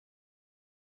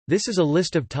This is a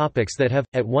list of topics that have,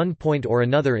 at one point or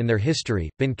another in their history,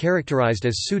 been characterized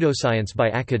as pseudoscience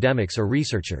by academics or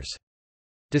researchers.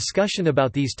 Discussion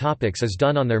about these topics is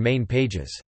done on their main pages.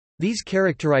 These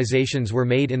characterizations were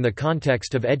made in the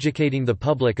context of educating the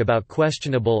public about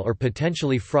questionable or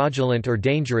potentially fraudulent or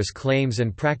dangerous claims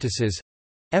and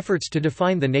practices—efforts to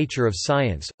define the nature of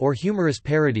science, or humorous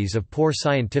parodies of poor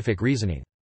scientific reasoning.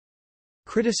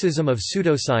 Criticism of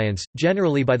pseudoscience,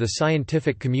 generally by the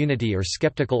scientific community or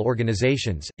skeptical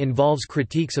organizations, involves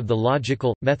critiques of the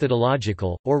logical,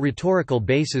 methodological, or rhetorical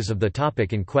basis of the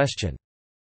topic in question.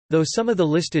 Though some of the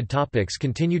listed topics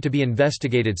continue to be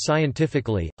investigated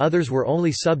scientifically, others were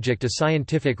only subject to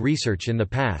scientific research in the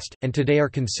past, and today are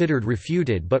considered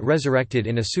refuted but resurrected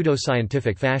in a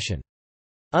pseudoscientific fashion.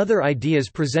 Other ideas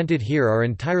presented here are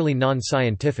entirely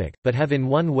non-scientific, but have in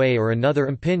one way or another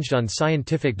impinged on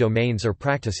scientific domains or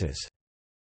practices.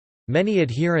 Many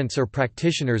adherents or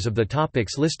practitioners of the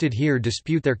topics listed here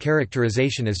dispute their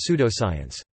characterization as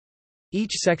pseudoscience.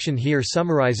 Each section here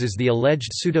summarizes the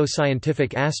alleged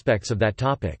pseudoscientific aspects of that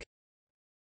topic.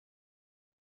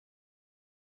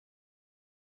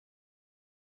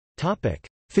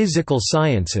 Physical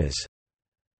sciences.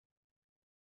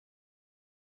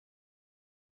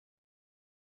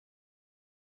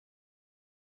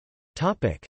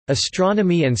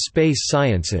 Astronomy and space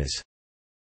sciences.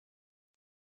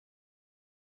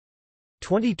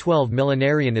 2012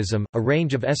 Millenarianism, a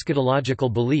range of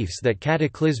eschatological beliefs that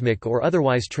cataclysmic or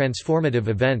otherwise transformative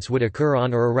events would occur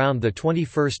on or around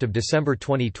 21 December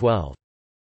 2012.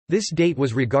 This date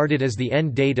was regarded as the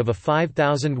end date of a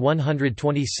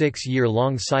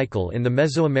 5,126-year-long cycle in the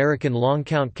Mesoamerican long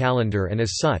count calendar, and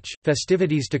as such,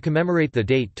 festivities to commemorate the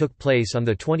date took place on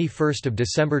 21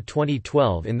 December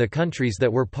 2012 in the countries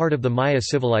that were part of the Maya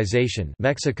civilization: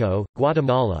 Mexico,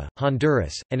 Guatemala,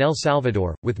 Honduras, and El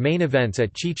Salvador, with main events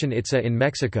at Chichen Itza in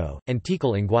Mexico, and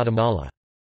Tikal in Guatemala.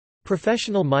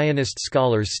 Professional Mayanist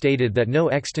scholars stated that no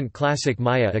extant classic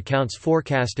Maya accounts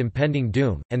forecast impending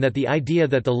doom, and that the idea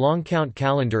that the long count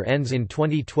calendar ends in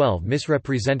 2012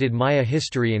 misrepresented Maya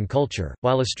history and culture,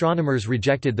 while astronomers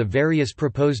rejected the various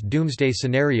proposed doomsday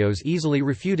scenarios easily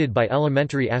refuted by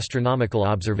elementary astronomical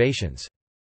observations.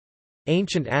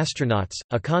 Ancient astronauts,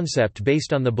 a concept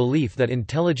based on the belief that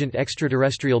intelligent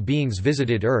extraterrestrial beings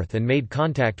visited Earth and made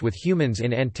contact with humans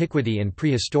in antiquity and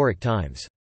prehistoric times.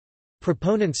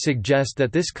 Proponents suggest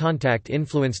that this contact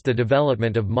influenced the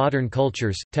development of modern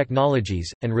cultures,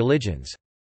 technologies, and religions.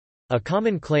 A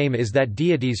common claim is that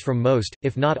deities from most,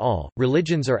 if not all,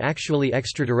 religions are actually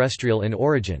extraterrestrial in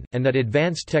origin, and that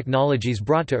advanced technologies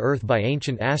brought to Earth by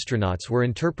ancient astronauts were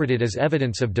interpreted as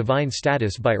evidence of divine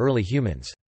status by early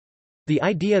humans. The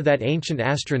idea that ancient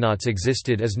astronauts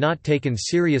existed is not taken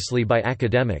seriously by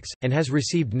academics, and has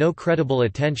received no credible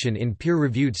attention in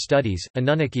peer-reviewed studies.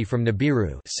 Anunnaki from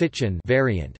Nibiru Sitchin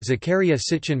variant Zecharia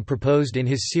Sitchin proposed in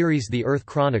his series The Earth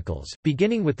Chronicles,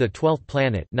 beginning with the 12th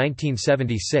planet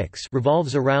 1976,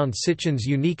 revolves around Sitchin's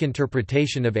unique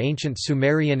interpretation of ancient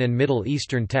Sumerian and Middle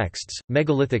Eastern texts,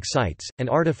 megalithic sites, and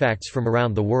artifacts from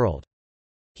around the world.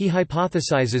 He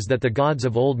hypothesizes that the gods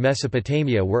of old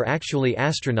Mesopotamia were actually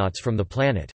astronauts from the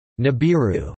planet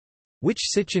Nibiru, which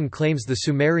Sitchin claims the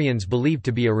Sumerians believed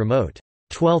to be a remote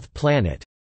 12th planet,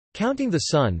 counting the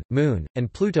Sun, Moon,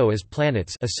 and Pluto as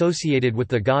planets associated with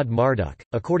the god Marduk.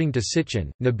 According to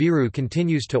Sitchin, Nibiru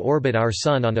continues to orbit our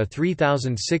Sun on a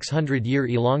 3,600-year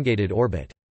elongated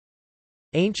orbit.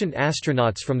 Ancient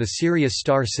astronauts from the Sirius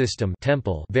star system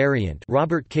Temple variant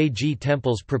Robert K. G.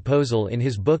 Temple's proposal in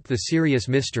his book The Sirius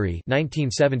Mystery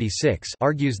 1976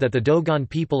 argues that the Dogon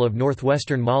people of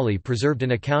northwestern Mali preserved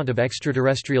an account of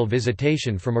extraterrestrial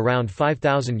visitation from around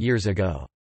 5,000 years ago.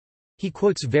 He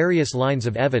quotes various lines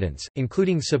of evidence,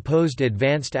 including supposed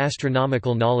advanced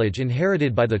astronomical knowledge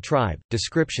inherited by the tribe,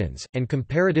 descriptions, and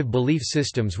comparative belief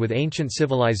systems with ancient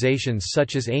civilizations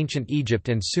such as ancient Egypt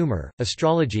and Sumer.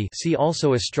 Astrology, see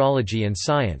also astrology and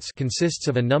science, consists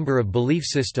of a number of belief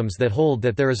systems that hold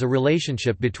that there is a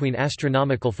relationship between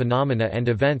astronomical phenomena and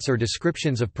events or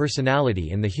descriptions of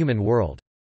personality in the human world.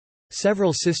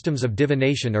 Several systems of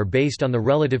divination are based on the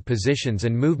relative positions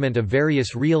and movement of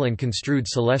various real and construed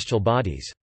celestial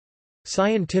bodies.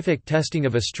 Scientific testing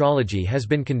of astrology has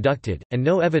been conducted, and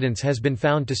no evidence has been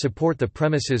found to support the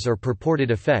premises or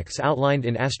purported effects outlined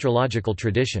in astrological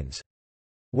traditions.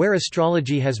 Where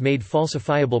astrology has made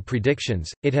falsifiable predictions,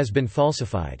 it has been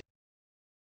falsified.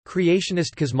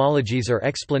 Creationist cosmologies are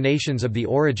explanations of the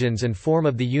origins and form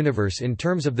of the universe in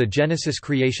terms of the Genesis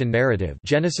creation narrative,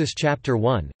 Genesis chapter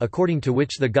 1, according to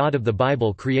which the God of the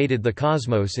Bible created the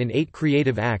cosmos in 8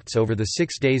 creative acts over the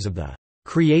 6 days of the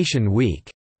creation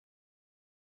week.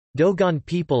 Dogon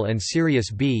people and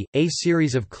Sirius B, a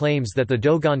series of claims that the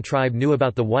Dogon tribe knew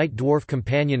about the white dwarf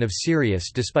companion of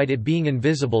Sirius despite it being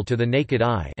invisible to the naked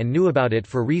eye and knew about it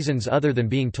for reasons other than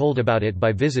being told about it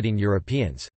by visiting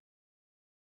Europeans.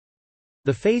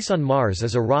 The face on Mars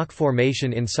is a rock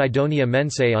formation in Cydonia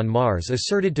Mensae on Mars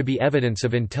asserted to be evidence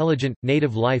of intelligent,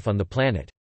 native life on the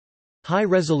planet.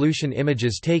 High-resolution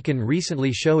images taken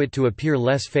recently show it to appear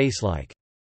less face-like.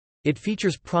 It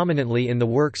features prominently in the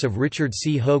works of Richard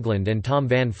C. Hoagland and Tom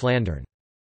Van Flandern.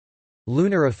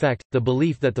 Lunar effect – the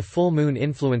belief that the full moon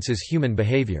influences human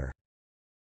behavior.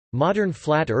 Modern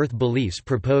flat Earth beliefs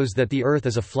propose that the Earth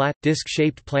is a flat,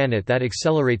 disc-shaped planet that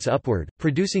accelerates upward,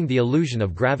 producing the illusion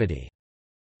of gravity.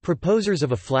 Proposers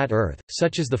of a flat Earth,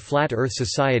 such as the Flat Earth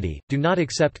Society, do not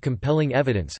accept compelling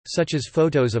evidence, such as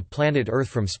photos of planet Earth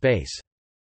from space.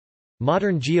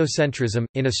 Modern geocentrism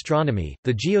 – in astronomy,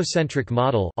 the geocentric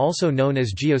model, also known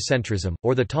as geocentrism,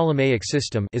 or the Ptolemaic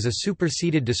system, is a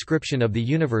superseded description of the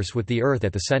universe with the Earth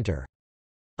at the center.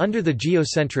 Under the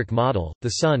geocentric model, the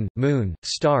Sun, Moon,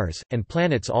 stars, and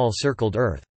planets all circled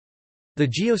Earth. The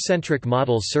geocentric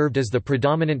model served as the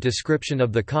predominant description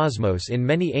of the cosmos in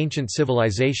many ancient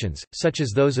civilizations, such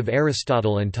as those of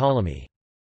Aristotle and Ptolemy.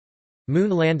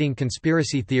 Moon landing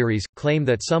conspiracy theories claim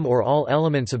that some or all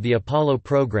elements of the Apollo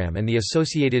program and the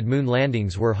associated moon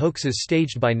landings were hoaxes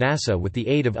staged by NASA with the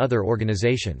aid of other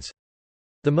organizations.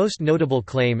 The most notable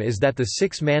claim is that the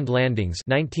 6 manned landings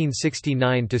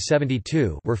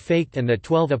 1969–72 were faked and that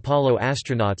 12 Apollo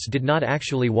astronauts did not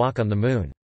actually walk on the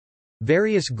Moon.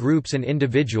 Various groups and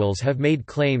individuals have made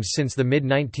claims since the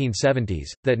mid-1970s,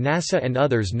 that NASA and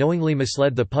others knowingly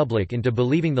misled the public into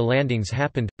believing the landings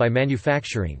happened, by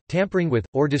manufacturing, tampering with,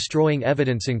 or destroying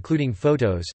evidence including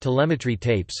photos, telemetry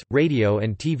tapes, radio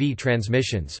and TV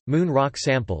transmissions, moon rock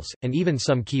samples, and even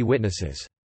some key witnesses.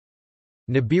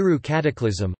 Nibiru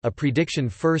cataclysm, a prediction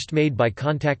first made by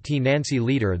contactee Nancy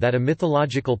Lieder that a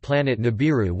mythological planet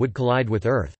Nibiru would collide with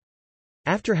Earth.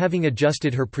 After having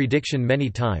adjusted her prediction many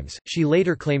times, she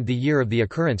later claimed the year of the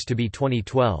occurrence to be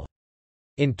 2012.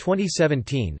 In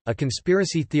 2017, a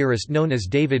conspiracy theorist known as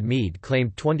David Meade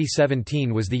claimed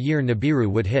 2017 was the year Nibiru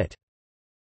would hit.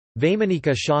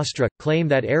 Vaimanika Shastra – claim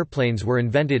that airplanes were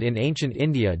invented in ancient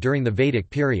India during the Vedic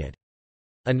period.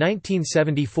 A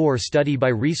 1974 study by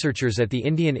researchers at the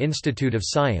Indian Institute of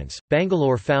Science,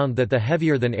 Bangalore found that the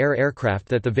heavier-than-air aircraft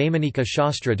that the Vaimanika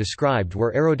Shastra described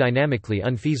were aerodynamically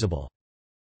unfeasible.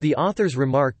 The authors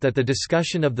remarked that the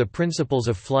discussion of the principles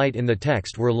of flight in the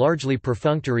text were largely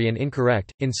perfunctory and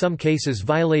incorrect, in some cases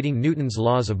violating Newton's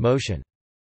laws of motion.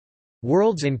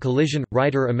 Worlds in Collision –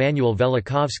 writer Immanuel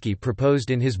Velikovsky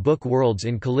proposed in his book Worlds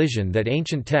in Collision that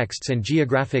ancient texts and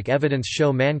geographic evidence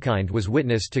show mankind was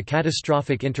witness to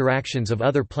catastrophic interactions of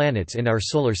other planets in our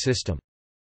solar system.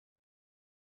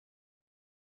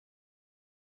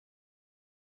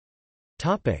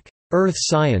 Earth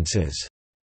sciences.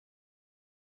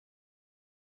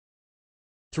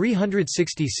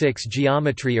 366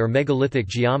 Geometry or megalithic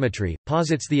geometry,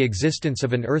 posits the existence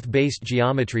of an Earth-based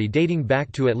geometry dating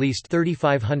back to at least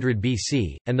 3500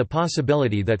 BC, and the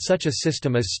possibility that such a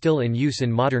system is still in use in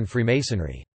modern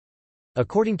Freemasonry.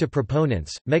 According to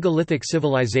proponents, megalithic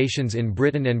civilizations in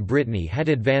Britain and Brittany had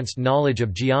advanced knowledge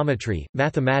of geometry,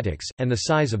 mathematics, and the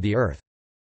size of the Earth.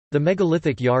 The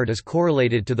megalithic yard is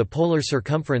correlated to the polar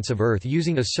circumference of Earth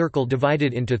using a circle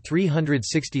divided into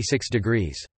 366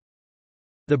 degrees.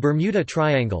 The Bermuda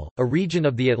Triangle, a region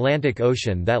of the Atlantic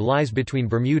Ocean that lies between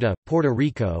Bermuda, Puerto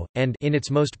Rico, and in its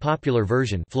most popular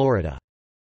version, Florida.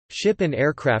 Ship and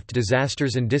aircraft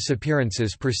disasters and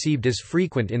disappearances perceived as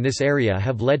frequent in this area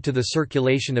have led to the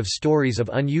circulation of stories of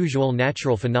unusual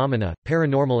natural phenomena,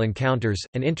 paranormal encounters,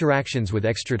 and interactions with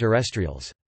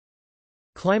extraterrestrials.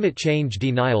 Climate change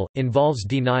denial – involves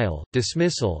denial,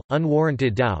 dismissal,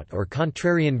 unwarranted doubt or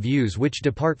contrarian views which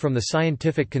depart from the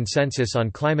scientific consensus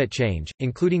on climate change,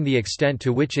 including the extent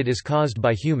to which it is caused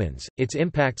by humans, its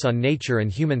impacts on nature and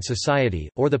human society,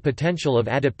 or the potential of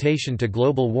adaptation to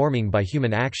global warming by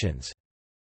human actions.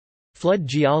 Flood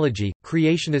geology –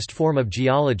 creationist form of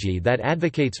geology that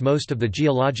advocates most of the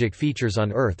geologic features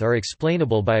on Earth are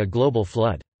explainable by a global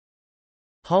flood.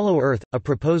 Hollow Earth, a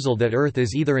proposal that Earth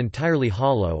is either entirely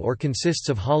hollow or consists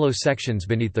of hollow sections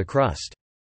beneath the crust.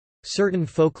 Certain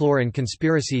folklore and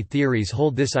conspiracy theories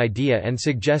hold this idea and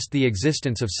suggest the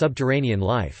existence of subterranean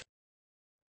life.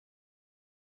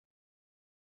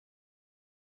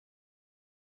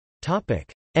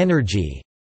 Energy.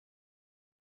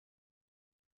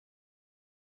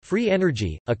 Free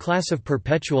energy, a class of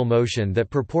perpetual motion that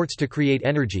purports to create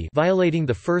energy violating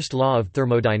the first law of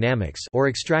thermodynamics or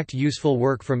extract useful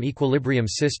work from equilibrium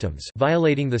systems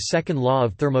violating the second law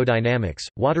of thermodynamics,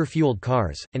 water-fueled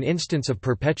cars, an instance of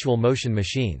perpetual motion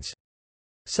machines.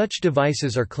 Such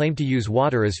devices are claimed to use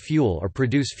water as fuel or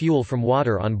produce fuel from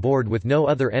water on board with no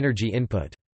other energy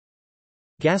input.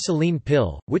 Gasoline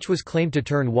pill, which was claimed to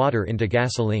turn water into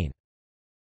gasoline.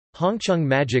 Hongcheng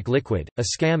magic liquid, a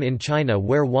scam in China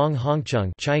where Wang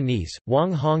Hongcheng Chinese,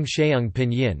 Wang Hong Sheung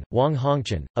Pinyin, Wang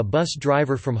Hongchen, a bus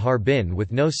driver from Harbin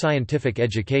with no scientific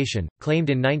education, claimed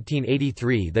in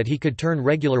 1983 that he could turn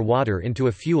regular water into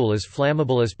a fuel as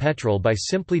flammable as petrol by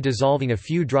simply dissolving a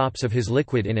few drops of his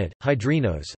liquid in it.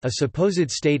 Hydrinos, a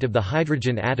supposed state of the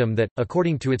hydrogen atom that,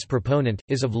 according to its proponent,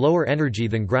 is of lower energy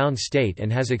than ground state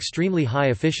and has extremely high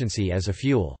efficiency as a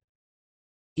fuel.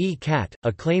 E-cat,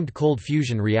 a claimed cold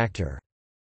fusion reactor.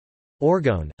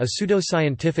 Orgone, a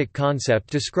pseudoscientific concept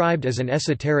described as an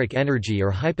esoteric energy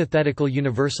or hypothetical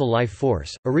universal life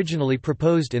force, originally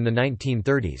proposed in the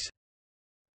 1930s.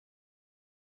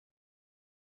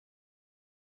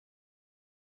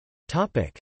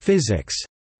 Physics.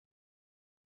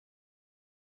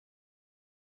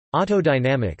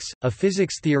 Autodynamics, a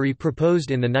physics theory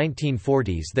proposed in the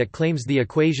 1940s that claims the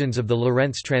equations of the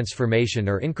Lorentz transformation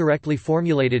are incorrectly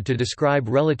formulated to describe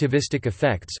relativistic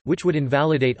effects, which would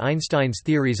invalidate Einstein's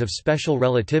theories of special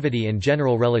relativity and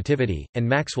general relativity, and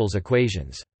Maxwell's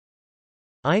equations.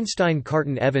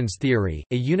 Einstein-Cartan-Evans theory,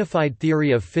 a unified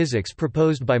theory of physics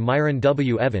proposed by Myron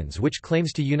W. Evans which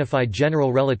claims to unify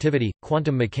general relativity,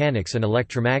 quantum mechanics and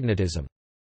electromagnetism.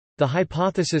 The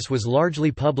hypothesis was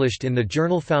largely published in the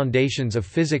journal Foundations of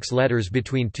Physics Letters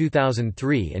between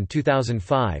 2003 and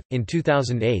 2005. In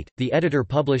 2008, the editor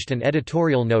published an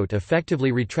editorial note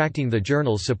effectively retracting the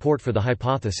journal's support for the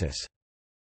hypothesis.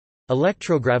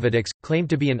 Electrogravitics,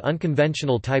 claimed to be an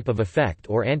unconventional type of effect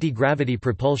or anti-gravity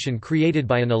propulsion created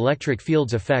by an electric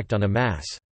field's effect on a mass.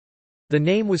 The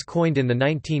name was coined in the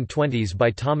 1920s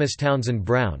by Thomas Townsend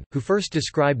Brown, who first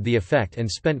described the effect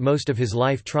and spent most of his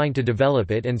life trying to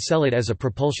develop it and sell it as a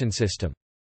propulsion system.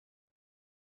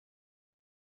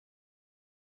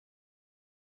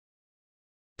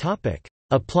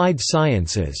 Applied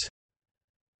sciences.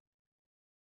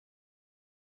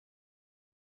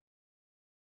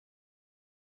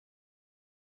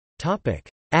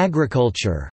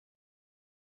 Agriculture.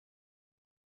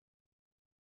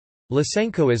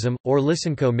 Lysenkoism, or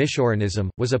Lysenko-Michouranism,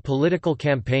 was a political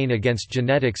campaign against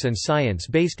genetics and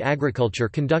science-based agriculture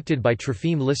conducted by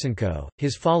Trofim Lysenko,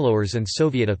 his followers and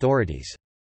Soviet authorities.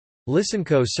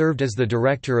 Lysenko served as the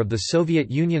director of the Soviet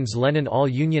Union's Lenin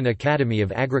All-Union Academy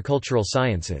of Agricultural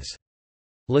Sciences.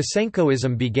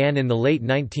 Lysenkoism began in the late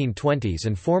 1920s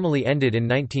and formally ended in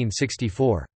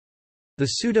 1964. The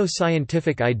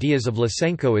pseudo-scientific ideas of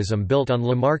Lysenkoism built on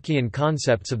Lamarckian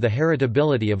concepts of the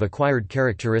heritability of acquired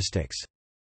characteristics.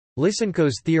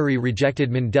 Lysenko's theory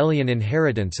rejected Mendelian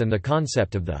inheritance and the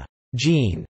concept of the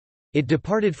gene. It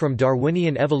departed from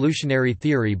Darwinian evolutionary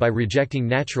theory by rejecting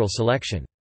natural selection.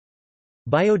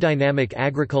 Biodynamic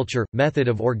agriculture – method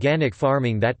of organic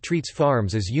farming that treats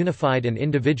farms as unified and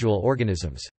individual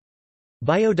organisms.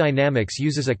 Biodynamics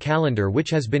uses a calendar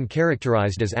which has been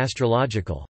characterized as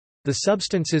astrological. The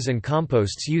substances and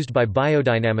composts used by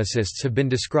biodynamicists have been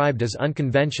described as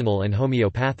unconventional and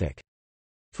homeopathic.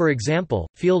 For example,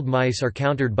 field mice are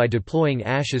countered by deploying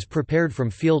ashes prepared from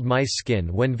field mice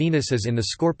skin when Venus is in the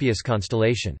Scorpius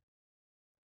constellation.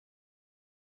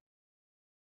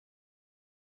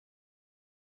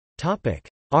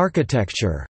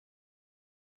 Architecture.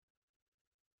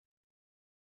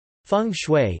 Feng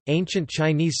Shui, ancient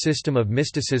Chinese system of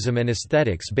mysticism and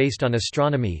aesthetics based on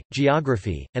astronomy,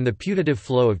 geography, and the putative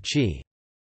flow of qi.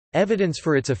 Evidence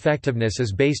for its effectiveness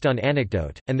is based on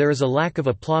anecdote, and there is a lack of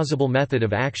a plausible method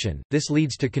of action. This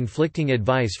leads to conflicting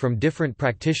advice from different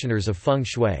practitioners of Feng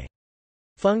Shui.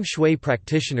 Feng Shui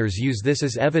practitioners use this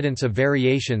as evidence of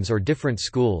variations or different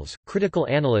schools. Critical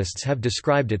analysts have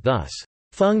described it thus: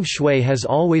 Feng Shui has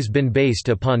always been based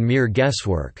upon mere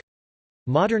guesswork.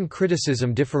 Modern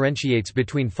criticism differentiates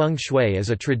between Feng Shui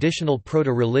as a traditional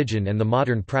proto-religion and the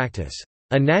modern practice.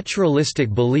 A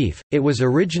naturalistic belief, it was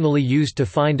originally used to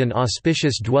find an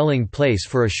auspicious dwelling place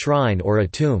for a shrine or a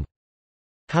tomb.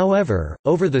 However,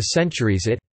 over the centuries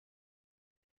it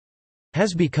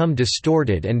has become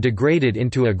distorted and degraded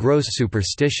into a gross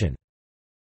superstition.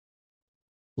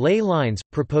 Ley lines,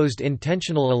 proposed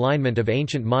intentional alignment of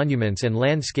ancient monuments and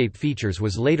landscape features,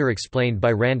 was later explained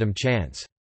by random chance.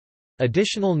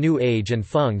 Additional New Age and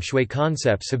Feng Shui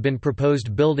concepts have been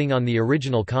proposed building on the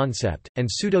original concept, and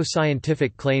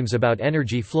pseudo-scientific claims about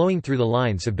energy flowing through the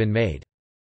lines have been made.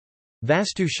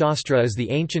 Vastu Shastra is the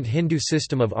ancient Hindu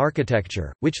system of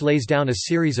architecture, which lays down a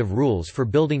series of rules for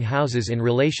building houses in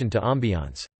relation to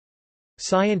ambiance.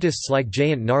 Scientists like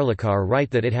Jayant Narlikar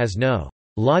write that it has no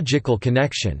logical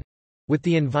connection with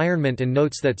the environment and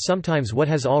notes that sometimes what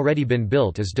has already been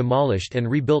built is demolished and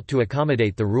rebuilt to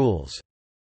accommodate the rules.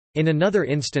 In another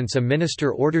instance, a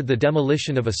minister ordered the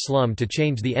demolition of a slum to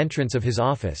change the entrance of his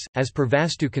office, as per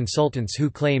Vastu consultants who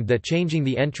claimed that changing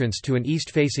the entrance to an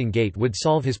east-facing gate would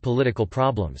solve his political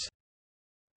problems.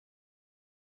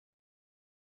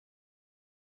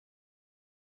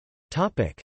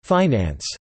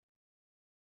 Finance.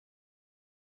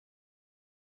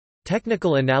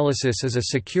 Technical analysis is a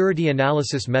security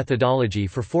analysis methodology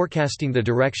for forecasting the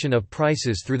direction of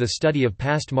prices through the study of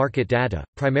past market data,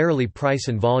 primarily price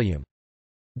and volume.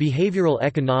 Behavioral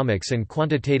economics and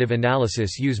quantitative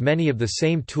analysis use many of the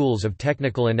same tools of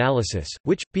technical analysis,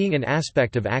 which, being an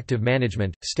aspect of active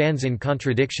management, stands in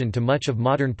contradiction to much of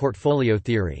modern portfolio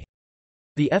theory.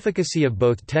 The efficacy of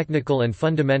both technical and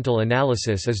fundamental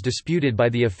analysis is disputed by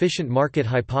the efficient market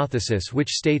hypothesis, which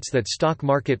states that stock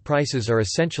market prices are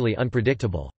essentially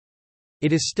unpredictable.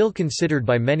 It is still considered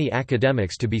by many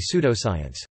academics to be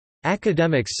pseudoscience.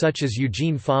 Academics such as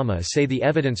Eugene Fama say the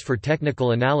evidence for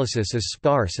technical analysis is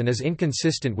sparse and is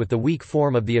inconsistent with the weak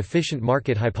form of the efficient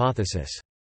market hypothesis.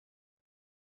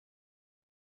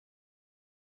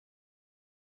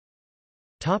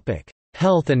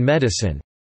 Health and medicine.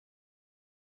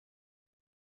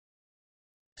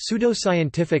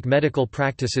 Pseudoscientific medical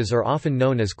practices are often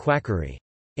known as quackery.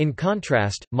 In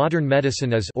contrast, modern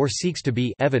medicine is or seeks to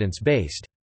be evidence-based.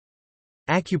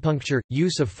 Acupuncture –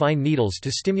 use of fine needles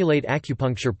to stimulate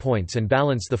acupuncture points and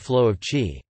balance the flow of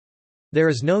qi. There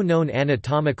is no known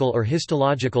anatomical or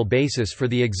histological basis for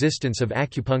the existence of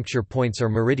acupuncture points or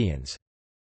meridians.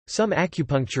 Some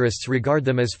acupuncturists regard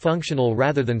them as functional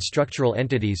rather than structural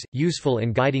entities, useful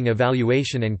in guiding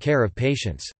evaluation and care of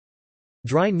patients.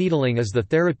 Dry needling is the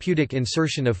therapeutic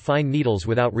insertion of fine needles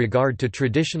without regard to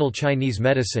traditional Chinese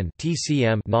medicine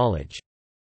 (TCM) knowledge.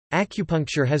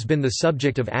 Acupuncture has been the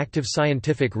subject of active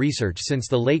scientific research since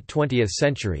the late 20th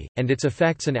century, and its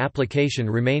effects and application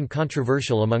remain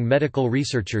controversial among medical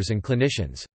researchers and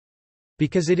clinicians.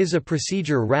 Because it is a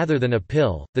procedure rather than a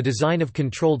pill, the design of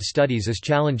controlled studies is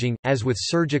challenging, as with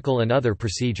surgical and other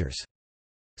procedures.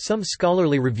 Some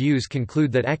scholarly reviews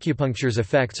conclude that acupuncture's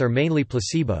effects are mainly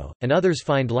placebo, and others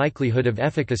find likelihood of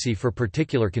efficacy for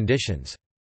particular conditions.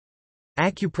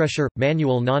 Acupressure –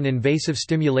 manual non-invasive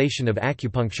stimulation of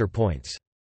acupuncture points.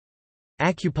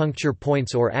 Acupuncture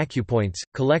points or acupoints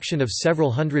 – collection of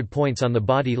several hundred points on the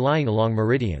body lying along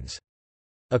meridians.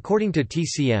 According to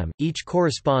TCM, each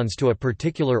corresponds to a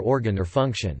particular organ or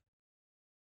function.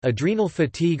 Adrenal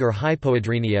fatigue or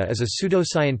hypoadrenia is a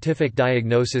pseudoscientific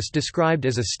diagnosis described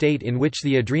as a state in which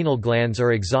the adrenal glands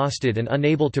are exhausted and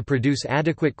unable to produce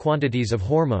adequate quantities of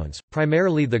hormones,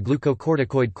 primarily the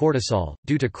glucocorticoid cortisol,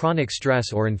 due to chronic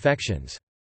stress or infections.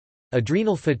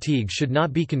 Adrenal fatigue should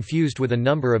not be confused with a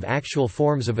number of actual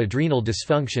forms of adrenal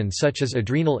dysfunction such as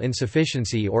adrenal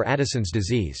insufficiency or Addison's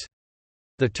disease.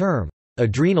 The term,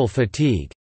 adrenal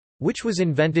fatigue, which was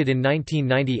invented in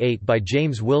 1998 by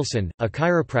James Wilson, a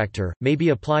chiropractor, may be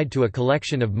applied to a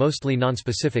collection of mostly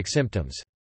nonspecific symptoms.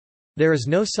 There is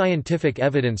no scientific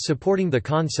evidence supporting the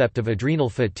concept of adrenal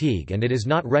fatigue, and it is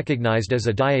not recognized as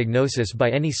a diagnosis by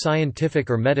any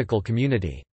scientific or medical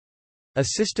community. A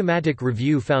systematic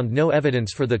review found no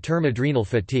evidence for the term adrenal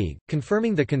fatigue,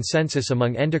 confirming the consensus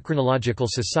among endocrinological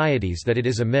societies that it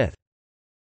is a myth.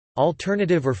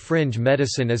 Alternative or fringe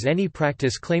medicine is any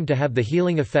practice claimed to have the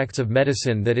healing effects of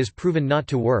medicine that is proven not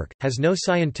to work, has no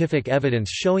scientific evidence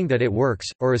showing that it works,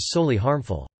 or is solely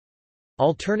harmful.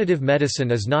 Alternative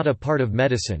medicine is not a part of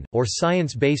medicine, or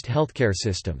science-based healthcare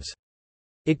systems.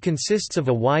 It consists of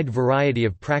a wide variety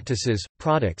of practices,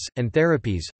 products, and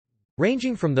therapies,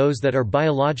 ranging from those that are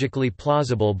biologically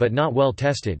plausible but not well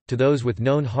tested, to those with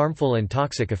known harmful and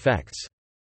toxic effects.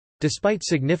 Despite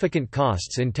significant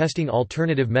costs in testing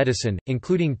alternative medicine,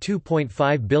 including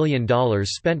 $2.5 billion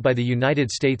spent by the United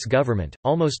States government,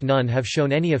 almost none have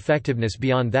shown any effectiveness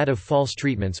beyond that of false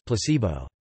treatments placebo.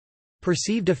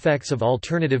 Perceived effects of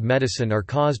alternative medicine are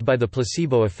caused by the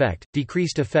placebo effect,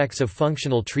 decreased effects of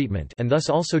functional treatment and thus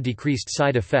also decreased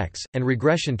side effects, and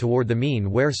regression toward the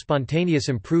mean where spontaneous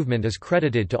improvement is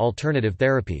credited to alternative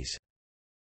therapies.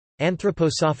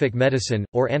 Anthroposophic medicine,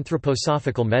 or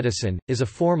anthroposophical medicine, is a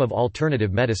form of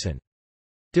alternative medicine.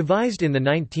 Devised in the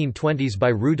 1920s by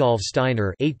Rudolf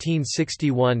Steiner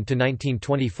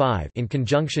 (1861–1925) in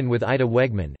conjunction with Ida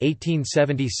Wegman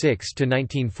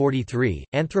 (1876–1943),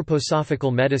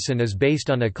 anthroposophical medicine is based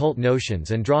on occult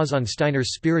notions and draws on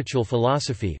Steiner's spiritual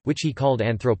philosophy, which he called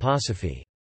anthroposophy.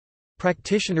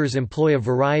 Practitioners employ a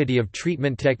variety of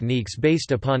treatment techniques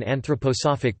based upon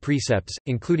anthroposophic precepts,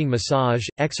 including massage,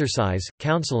 exercise,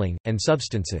 counseling, and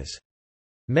substances.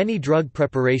 Many drug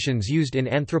preparations used in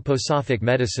anthroposophic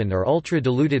medicine are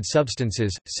ultra-diluted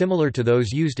substances, similar to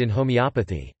those used in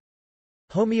homeopathy.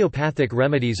 Homeopathic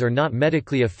remedies are not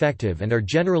medically effective and are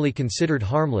generally considered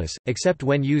harmless, except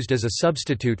when used as a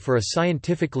substitute for a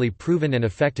scientifically proven and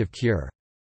effective cure.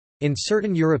 In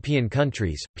certain European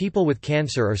countries, people with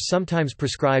cancer are sometimes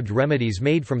prescribed remedies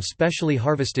made from specially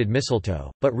harvested mistletoe,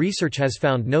 but research has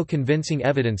found no convincing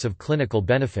evidence of clinical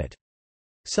benefit.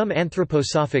 Some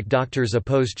anthroposophic doctors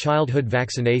oppose childhood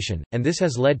vaccination, and this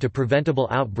has led to preventable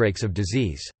outbreaks of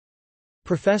disease.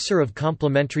 Professor of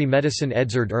complementary medicine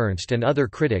Edzard Ernst and other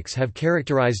critics have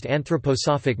characterized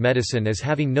anthroposophic medicine as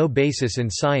having no basis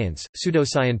in science,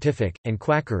 pseudoscientific, and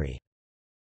quackery.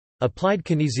 Applied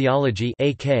kinesiology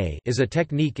 (AK) is a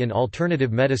technique in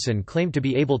alternative medicine claimed to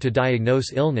be able to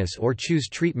diagnose illness or choose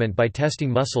treatment by testing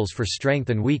muscles for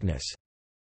strength and weakness.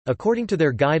 According to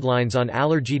their guidelines on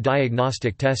allergy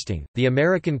diagnostic testing, the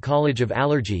American College of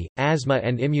Allergy, Asthma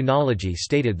and Immunology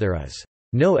stated there is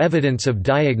no evidence of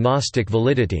diagnostic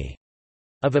validity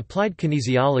of applied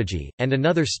kinesiology, and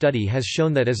another study has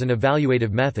shown that as an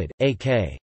evaluative method,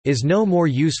 AK is no more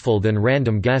useful than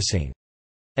random guessing.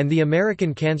 And the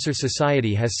American Cancer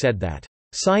Society has said that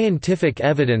scientific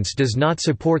evidence does not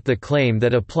support the claim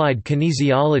that applied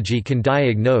kinesiology can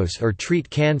diagnose or treat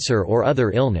cancer or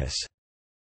other illness.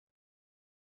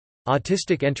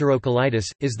 Autistic enterocolitis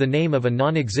is the name of a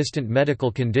non-existent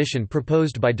medical condition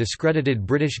proposed by discredited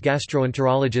British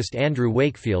gastroenterologist Andrew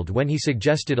Wakefield when he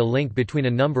suggested a link between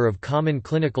a number of common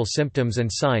clinical symptoms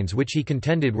and signs which he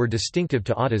contended were distinctive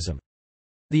to autism.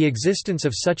 The existence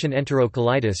of such an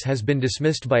enterocolitis has been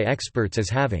dismissed by experts as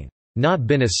having not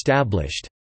been established.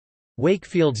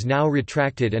 Wakefield's now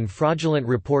retracted and fraudulent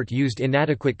report used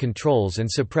inadequate controls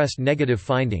and suppressed negative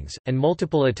findings, and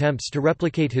multiple attempts to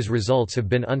replicate his results have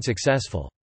been unsuccessful.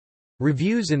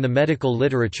 Reviews in the medical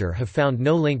literature have found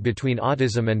no link between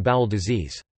autism and bowel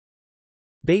disease.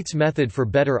 Bates' method for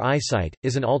better eyesight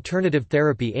is an alternative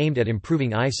therapy aimed at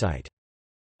improving eyesight.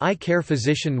 Eye care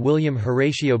physician William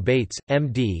Horatio Bates,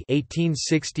 M.D.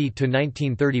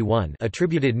 (1860–1931),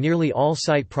 attributed nearly all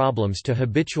sight problems to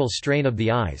habitual strain of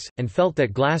the eyes, and felt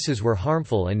that glasses were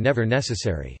harmful and never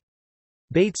necessary.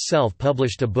 Bates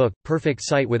self-published a book, Perfect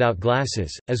Sight Without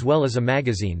Glasses, as well as a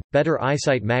magazine, Better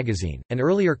Eyesight Magazine, and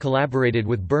earlier collaborated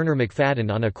with Burner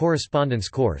McFadden on a correspondence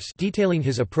course detailing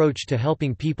his approach to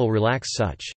helping people relax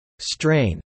such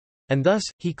strain, and thus,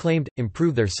 he claimed,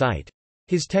 improve their sight.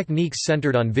 His techniques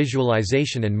centered on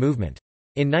visualization and movement.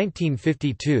 In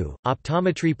 1952,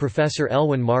 optometry professor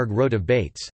Elwin Marg wrote of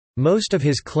Bates, "Most of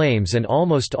his claims and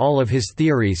almost all of his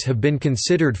theories have been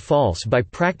considered false by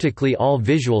practically all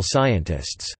visual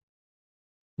scientists."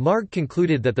 Marg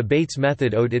concluded that the Bates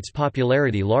method owed its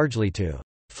popularity largely to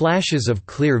flashes of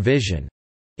clear vision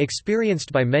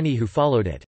experienced by many who followed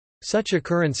it. Such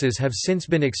occurrences have since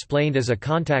been explained as a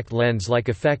contact lens-like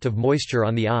effect of moisture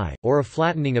on the eye, or a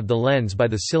flattening of the lens by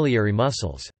the ciliary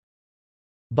muscles.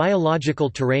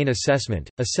 Biological terrain assessment,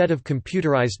 a set of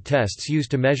computerized tests used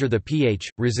to measure the pH,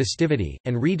 resistivity,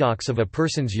 and redox of a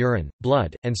person's urine,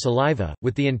 blood, and saliva,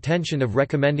 with the intention of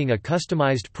recommending a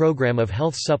customized program of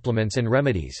health supplements and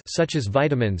remedies such as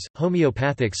vitamins,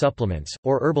 homeopathic supplements,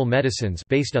 or herbal medicines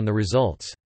based on the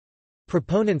results.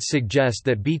 Proponents suggest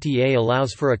that BTA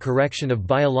allows for a correction of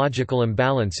biological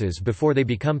imbalances before they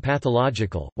become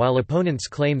pathological, while opponents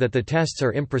claim that the tests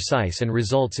are imprecise and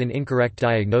results in incorrect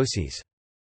diagnoses.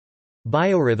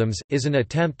 Biorhythms is an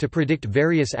attempt to predict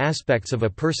various aspects of a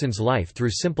person's life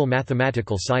through simple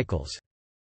mathematical cycles.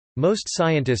 Most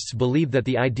scientists believe that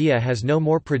the idea has no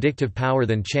more predictive power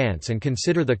than chance and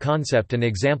consider the concept an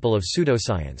example of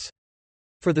pseudoscience.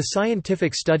 For the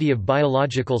scientific study of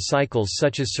biological cycles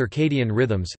such as circadian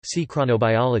rhythms, see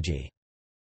chronobiology.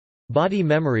 Body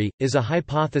memory is a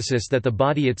hypothesis that the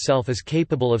body itself is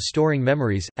capable of storing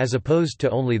memories, as opposed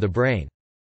to only the brain.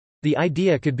 The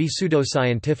idea could be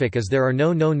pseudoscientific as there are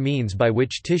no known means by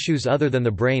which tissues other than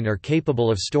the brain are capable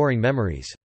of storing memories.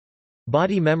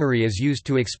 Body memory is used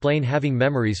to explain having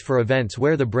memories for events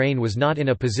where the brain was not in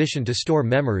a position to store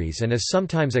memories and is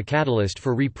sometimes a catalyst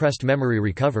for repressed memory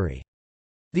recovery.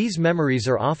 These memories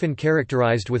are often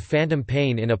characterized with phantom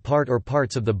pain in a part or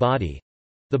parts of the body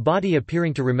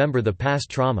appearing to remember the past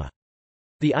trauma.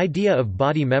 The idea of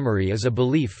body memory is a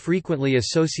belief frequently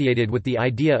associated with the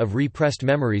idea of repressed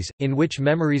memories, in which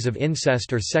memories of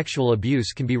incest or sexual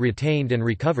abuse can be retained and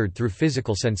recovered through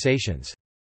physical sensations.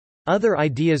 Other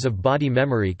ideas of body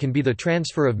memory can be the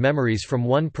transfer of memories from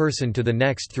one person to the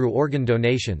next through organ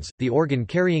donations, the organ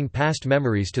carrying past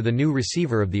memories to the new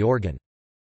receiver of the organ.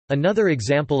 Another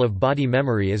example of body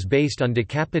memory is based on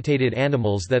decapitated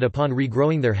animals that upon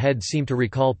regrowing their head seem to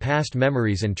recall past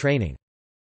memories and training.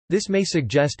 This may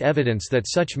suggest evidence that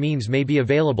such means may be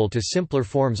available to simpler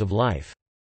forms of life.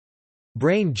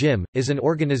 Brain Gym is an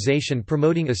organization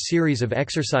promoting a series of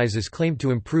exercises claimed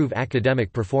to improve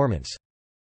academic performance.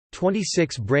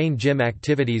 26 brain gym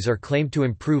activities are claimed to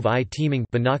improve eye teaming,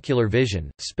 binocular vision,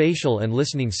 spatial and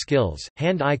listening skills,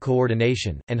 hand-eye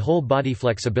coordination, and whole body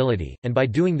flexibility, and by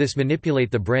doing this manipulate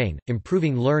the brain,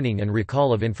 improving learning and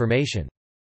recall of information.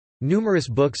 Numerous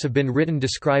books have been written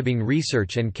describing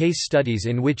research and case studies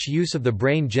in which use of the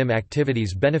brain gym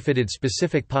activities benefited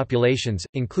specific populations,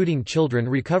 including children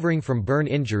recovering from burn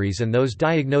injuries and those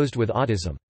diagnosed with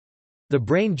autism. The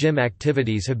brain gym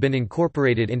activities have been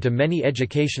incorporated into many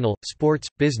educational, sports,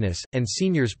 business, and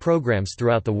seniors programs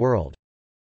throughout the world.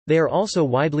 They are also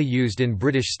widely used in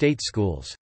British state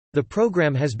schools. The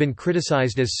program has been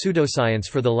criticized as pseudoscience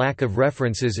for the lack of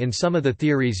references in some of the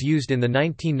theories used in the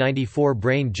 1994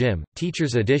 Brain Gym,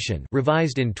 Teacher's Edition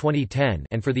revised in 2010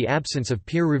 and for the absence of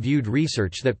peer-reviewed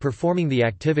research that performing the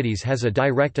activities has a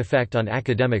direct effect on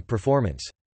academic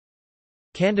performance.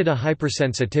 Candida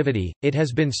hypersensitivity. It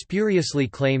has been spuriously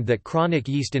claimed that chronic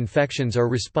yeast infections are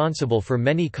responsible for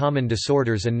many common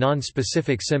disorders and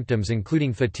non-specific symptoms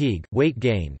including fatigue, weight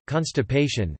gain,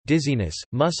 constipation, dizziness,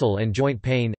 muscle and joint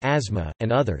pain, asthma,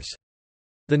 and others.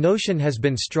 The notion has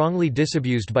been strongly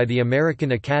disabused by the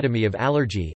American Academy of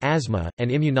Allergy, Asthma,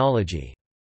 and Immunology.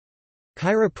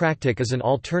 Chiropractic is an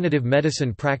alternative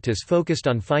medicine practice focused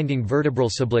on finding vertebral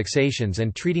subluxations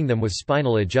and treating them with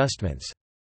spinal adjustments.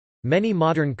 Many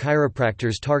modern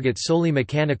chiropractors target solely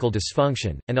mechanical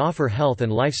dysfunction, and offer health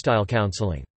and lifestyle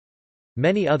counseling.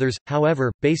 Many others,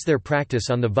 however, base their practice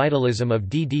on the vitalism of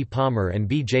D. D. Palmer and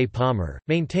B. J. Palmer,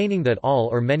 maintaining that all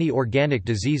or many organic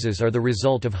diseases are the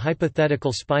result of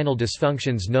hypothetical spinal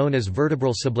dysfunctions known as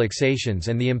vertebral subluxations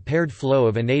and the impaired flow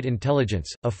of innate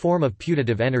intelligence, a form of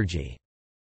putative energy.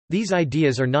 These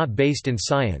ideas are not based in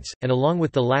science, and along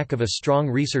with the lack of a strong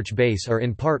research base are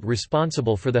in part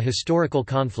responsible for the historical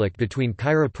conflict between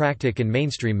chiropractic and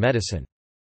mainstream medicine.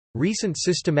 Recent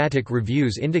systematic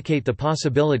reviews indicate the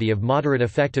possibility of moderate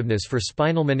effectiveness for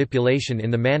spinal manipulation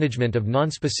in the management of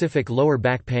nonspecific lower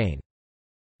back pain.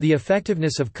 The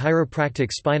effectiveness of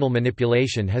chiropractic spinal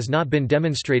manipulation has not been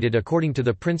demonstrated according to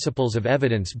the principles of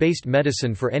evidence-based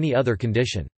medicine for any other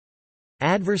condition.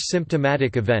 Adverse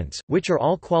symptomatic events, which are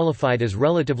all qualified as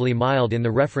relatively mild in the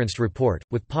referenced report,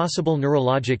 with possible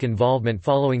neurologic involvement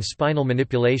following spinal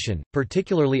manipulation,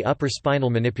 particularly upper spinal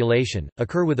manipulation,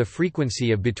 occur with a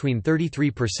frequency of between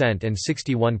 33% and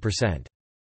 61%.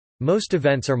 Most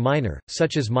events are minor,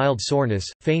 such as mild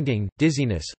soreness, fainting,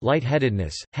 dizziness,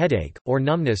 lightheadedness, headache, or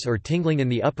numbness or tingling in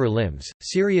the upper limbs.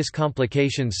 Serious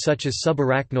complications such as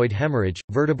subarachnoid hemorrhage,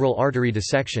 vertebral artery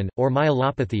dissection, or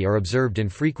myelopathy are observed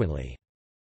infrequently.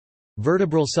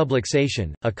 Vertebral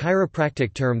subluxation, a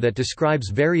chiropractic term that describes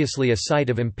variously a site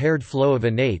of impaired flow of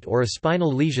innate or a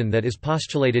spinal lesion that is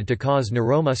postulated to cause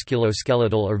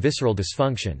neuromusculoskeletal or visceral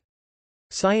dysfunction.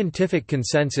 Scientific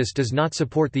consensus does not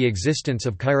support the existence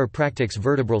of chiropractic's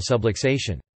vertebral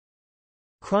subluxation.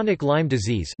 Chronic Lyme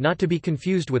disease, not to be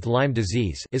confused with Lyme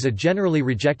disease, is a generally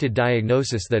rejected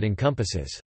diagnosis that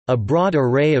encompasses a broad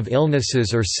array of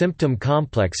illnesses or symptom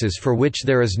complexes for which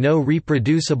there is no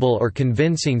reproducible or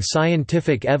convincing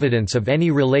scientific evidence of any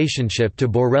relationship to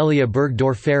Borrelia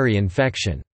burgdorferi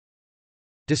infection.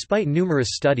 Despite numerous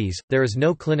studies, there is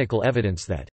no clinical evidence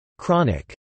that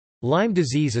chronic Lyme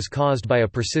disease is caused by a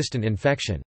persistent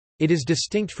infection. It is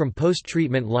distinct from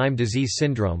post-treatment Lyme disease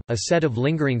syndrome, a set of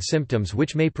lingering symptoms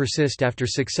which may persist after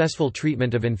successful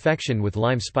treatment of infection with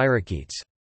Lyme spirochetes.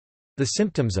 The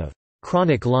symptoms of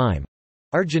chronic Lyme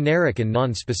are generic and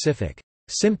non-specific.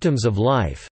 Symptoms of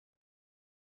life.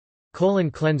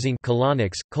 Colon cleansing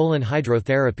colonics, colon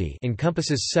hydrotherapy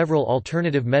encompasses several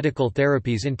alternative medical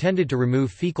therapies intended to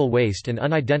remove fecal waste and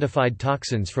unidentified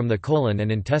toxins from the colon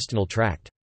and intestinal tract.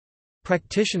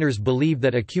 Practitioners believe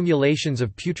that accumulations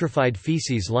of putrefied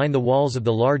feces line the walls of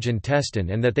the large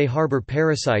intestine and that they harbor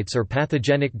parasites or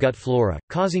pathogenic gut flora,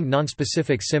 causing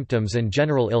nonspecific symptoms and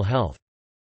general ill health.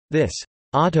 This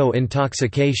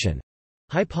auto-intoxication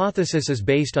hypothesis is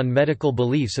based on medical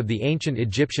beliefs of the ancient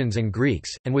Egyptians and Greeks,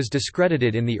 and was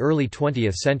discredited in the early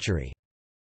 20th century.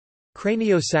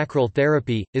 Craniosacral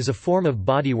therapy is a form of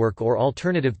bodywork or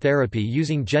alternative therapy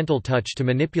using gentle touch to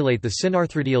manipulate the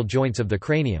synarthroidal joints of the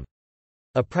cranium.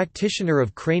 A practitioner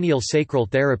of cranial sacral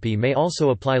therapy may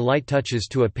also apply light touches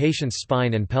to a patient's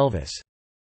spine and pelvis.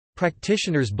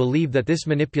 Practitioners believe that this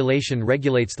manipulation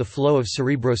regulates the flow of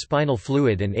cerebrospinal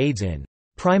fluid and aids in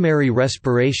primary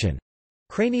respiration.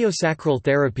 Craniosacral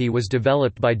therapy was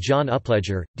developed by John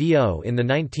Upledger, D.O. in the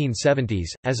 1970s,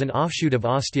 as an offshoot of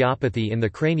osteopathy in the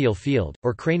cranial field,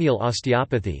 or cranial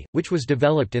osteopathy, which was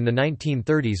developed in the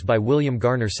 1930s by William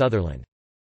Garner Sutherland.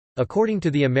 According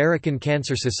to the American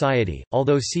Cancer Society,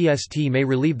 although CST may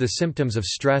relieve the symptoms of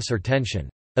stress or tension,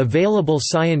 available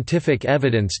scientific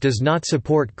evidence does not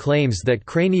support claims that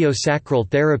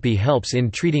craniosacral therapy helps in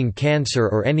treating cancer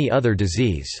or any other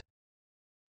disease.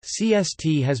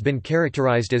 CST has been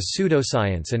characterized as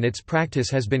pseudoscience and its practice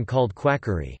has been called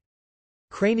quackery.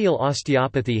 Cranial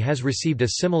osteopathy has received a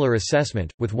similar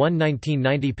assessment, with one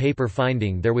 1990 paper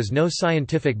finding there was no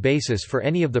scientific basis for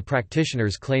any of the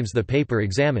practitioners' claims the paper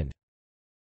examined.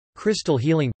 Crystal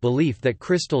healing – belief that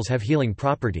crystals have healing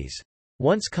properties.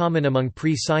 Once common among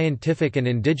pre-scientific and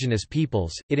indigenous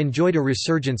peoples, it enjoyed a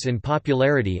resurgence in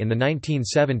popularity in the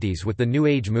 1970s with the New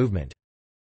Age movement.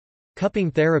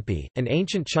 Cupping therapy, an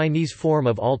ancient Chinese form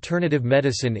of alternative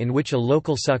medicine in which a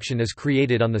local suction is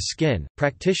created on the skin,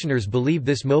 practitioners believe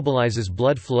this mobilizes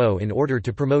blood flow in order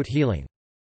to promote healing.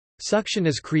 Suction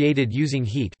is created using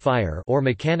heat fire or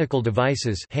mechanical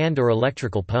devices hand or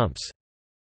electrical pumps.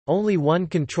 Only one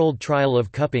controlled trial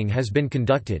of cupping has been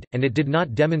conducted, and it did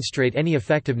not demonstrate any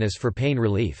effectiveness for pain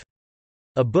relief.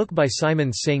 A book by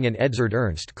Simon Singh and Edzard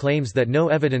Ernst claims that no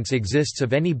evidence exists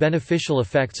of any beneficial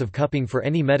effects of cupping for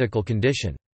any medical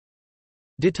condition.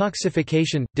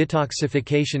 Detoxification –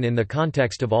 Detoxification in the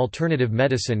context of alternative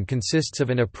medicine consists of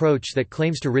an approach that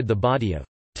claims to rid the body of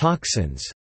toxins,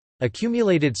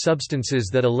 accumulated substances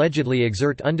that allegedly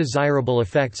exert undesirable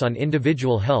effects on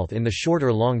individual health in the short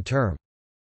or long term.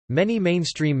 Many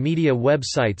mainstream media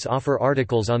websites offer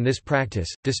articles on this practice,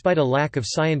 despite a lack of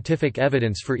scientific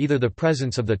evidence for either the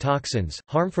presence of the toxins,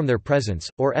 harm from their presence,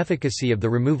 or efficacy of the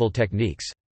removal techniques.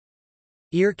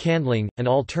 Ear candling, an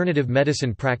alternative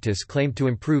medicine practice claimed to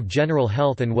improve general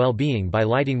health and well-being by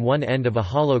lighting one end of a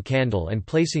hollow candle and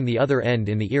placing the other end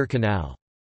in the ear canal.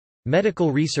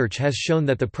 Medical research has shown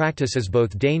that the practice is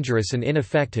both dangerous and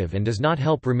ineffective and does not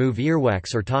help remove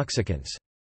earwax or toxicants.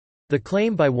 The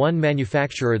claim by one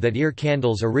manufacturer that ear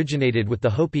candles originated with the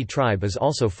Hopi tribe is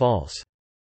also false.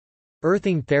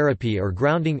 Earthing therapy or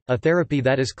grounding, a therapy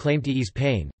that is claimed to ease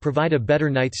pain, provide a better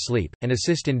night's sleep, and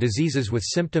assist in diseases with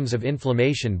symptoms of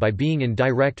inflammation by being in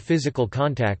direct physical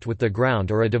contact with the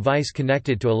ground or a device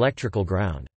connected to electrical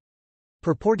ground.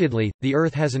 Purportedly, the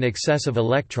earth has an excess of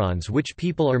electrons which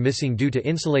people are missing due to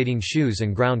insulating shoes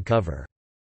and ground cover.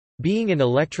 Being in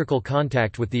electrical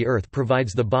contact with the earth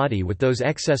provides the body with those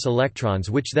excess electrons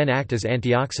which then act as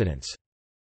antioxidants.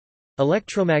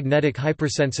 Electromagnetic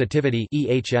hypersensitivity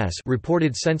 (EHS)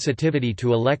 reported sensitivity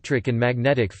to electric and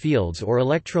magnetic fields or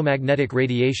electromagnetic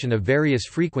radiation of various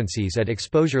frequencies at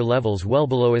exposure levels well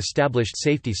below established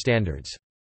safety standards.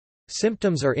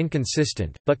 Symptoms are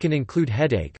inconsistent, but can include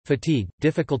headache, fatigue,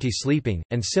 difficulty sleeping,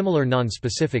 and similar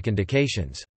non-specific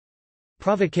indications.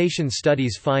 Provocation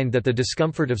studies find that the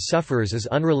discomfort of sufferers is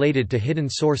unrelated to hidden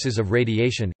sources of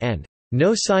radiation, and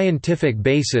no scientific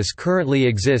basis currently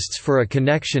exists for a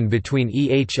connection between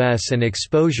EHS and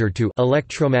exposure to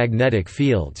electromagnetic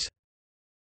fields.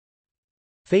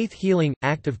 Faith healing –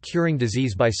 act of curing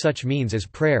disease by such means as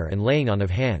prayer and laying on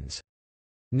of hands.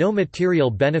 No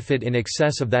material benefit in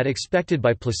excess of that expected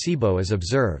by placebo is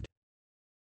observed.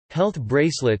 Health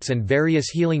bracelets and various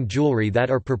healing jewelry that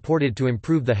are purported to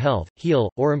improve the health, heal,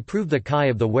 or improve the chi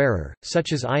of the wearer,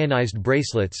 such as ionized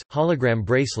bracelets, hologram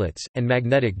bracelets, and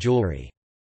magnetic jewelry.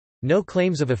 No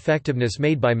claims of effectiveness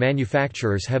made by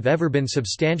manufacturers have ever been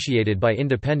substantiated by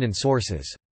independent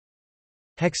sources.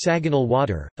 Hexagonal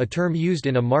water, a term used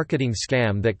in a marketing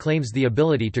scam that claims the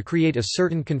ability to create a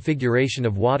certain configuration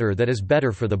of water that is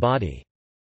better for the body.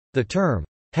 The term,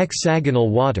 hexagonal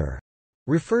water,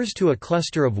 refers to a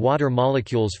cluster of water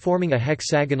molecules forming a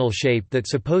hexagonal shape that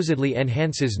supposedly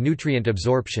enhances nutrient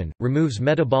absorption, removes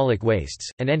metabolic wastes,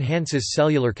 and enhances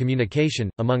cellular communication,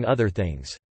 among other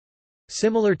things.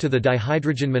 Similar to the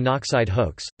dihydrogen monoxide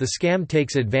hoax, the scam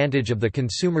takes advantage of the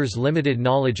consumer's limited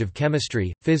knowledge of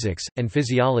chemistry, physics, and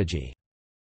physiology.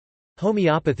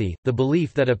 Homeopathy, the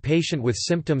belief that a patient with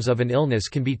symptoms of an illness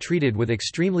can be treated with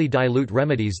extremely dilute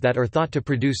remedies that are thought to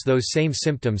produce those same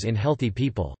symptoms in healthy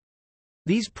people.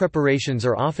 These preparations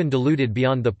are often diluted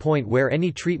beyond the point where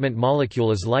any treatment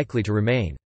molecule is likely to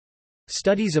remain.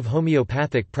 Studies of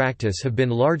homeopathic practice have been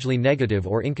largely negative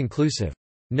or inconclusive.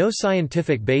 No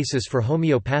scientific basis for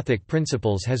homeopathic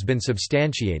principles has been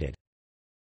substantiated.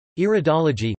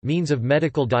 Iridology, means of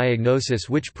medical diagnosis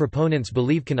which proponents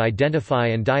believe can identify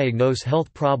and diagnose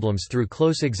health problems through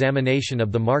close examination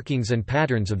of the markings and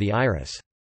patterns of the iris.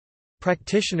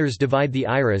 Practitioners divide the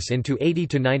iris into 80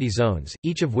 to 90 zones,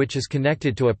 each of which is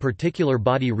connected to a particular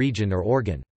body region or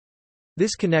organ.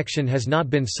 This connection has not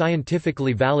been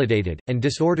scientifically validated, and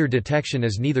disorder detection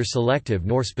is neither selective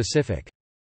nor specific.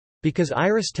 Because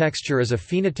iris texture is a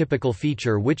phenotypical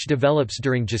feature which develops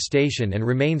during gestation and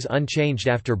remains unchanged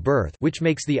after birth, which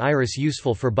makes the iris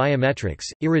useful for biometrics,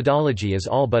 iridology is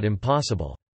all but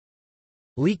impossible.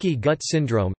 Leaky gut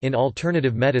syndrome, in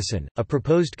alternative medicine, a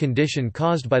proposed condition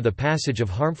caused by the passage of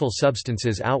harmful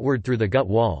substances outward through the gut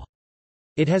wall.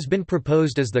 It has been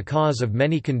proposed as the cause of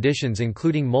many conditions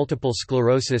including multiple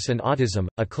sclerosis and autism,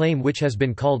 a claim which has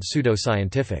been called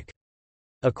pseudoscientific.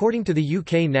 According to the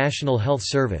UK National Health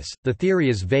Service, the theory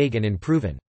is vague and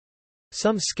unproven.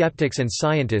 Some skeptics and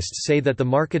scientists say that the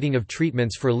marketing of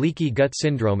treatments for leaky gut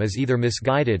syndrome is either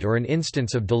misguided or an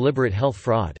instance of deliberate health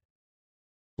fraud.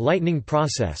 Lightning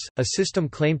process, a system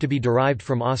claimed to be derived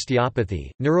from osteopathy,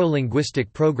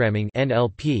 neuro-linguistic programming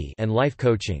 (NLP), and life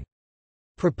coaching.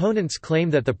 Proponents claim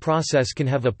that the process can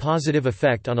have a positive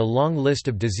effect on a long list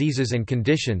of diseases and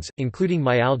conditions, including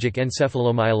myalgic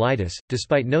encephalomyelitis,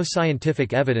 despite no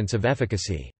scientific evidence of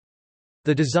efficacy.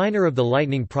 The designer of the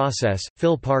lightning process,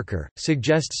 Phil Parker,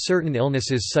 suggests certain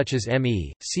illnesses such as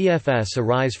ME, CFS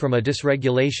arise from a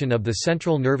dysregulation of the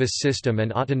central nervous system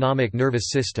and autonomic nervous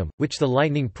system, which the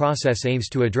lightning process aims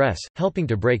to address, helping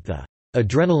to break the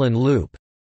adrenaline loop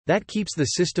that keeps the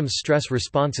system's stress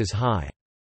responses high.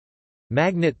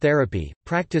 Magnet therapy,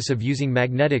 practice of using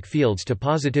magnetic fields to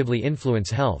positively influence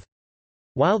health.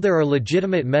 While there are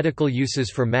legitimate medical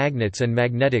uses for magnets and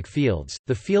magnetic fields,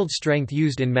 the field strength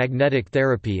used in magnetic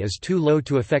therapy is too low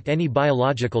to affect any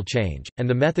biological change, and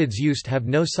the methods used have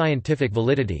no scientific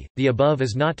validity. The above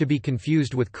is not to be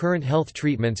confused with current health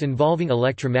treatments involving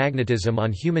electromagnetism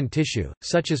on human tissue,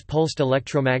 such as pulsed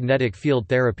electromagnetic field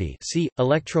therapy. See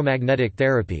electromagnetic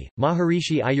therapy.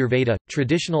 Maharishi Ayurveda.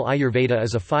 Traditional Ayurveda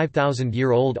is a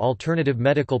 5,000-year-old alternative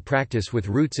medical practice with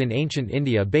roots in ancient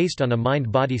India based on a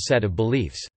mind-body set of beliefs.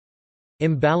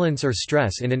 Imbalance or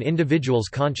stress in an individual's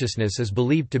consciousness is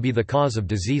believed to be the cause of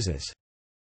diseases.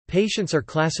 Patients are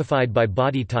classified by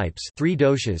body types, 3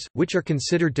 doshas, which are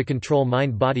considered to control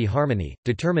mind-body harmony,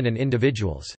 determine an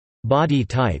individual's body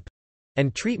type,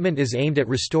 and treatment is aimed at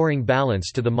restoring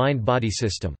balance to the mind-body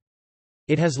system.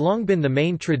 It has long been the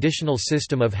main traditional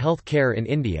system of health care in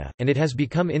India, and it has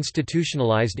become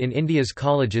institutionalized in India's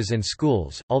colleges and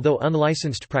schools, although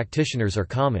unlicensed practitioners are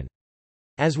common.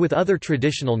 As with other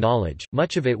traditional knowledge,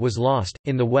 much of it was lost.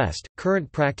 In the West,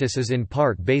 current practice is in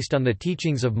part based on the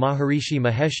teachings of Maharishi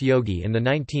Mahesh Yogi in the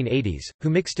 1980s, who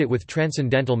mixed it with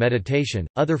transcendental meditation.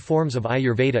 Other forms of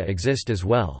Ayurveda exist as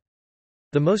well.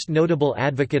 The most notable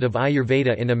advocate of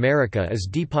Ayurveda in America is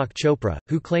Deepak Chopra,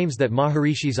 who claims that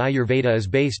Maharishi's Ayurveda is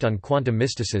based on quantum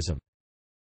mysticism.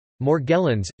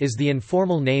 Morgellons, is the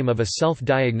informal name of a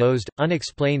self-diagnosed,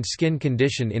 unexplained skin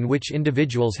condition in which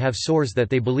individuals have sores that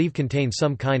they believe contain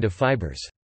some kind of fibers.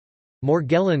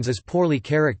 Morgellons is poorly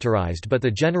characterized, but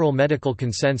the general medical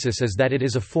consensus is that it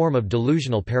is a form of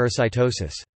delusional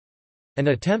parasitosis. An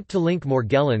attempt to link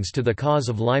Morgellons to the cause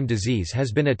of Lyme disease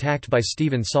has been attacked by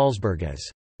Stephen Salzberg as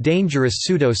dangerous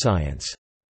pseudoscience.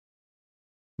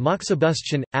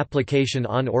 Moxibustion – application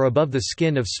on or above the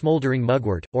skin of smoldering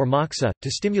mugwort, or moxa,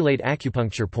 to stimulate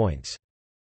acupuncture points.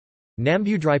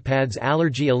 Nambudripad's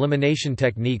allergy elimination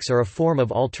techniques are a form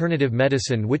of alternative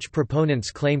medicine which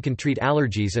proponents claim can treat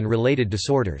allergies and related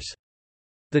disorders.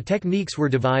 The techniques were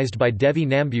devised by Devi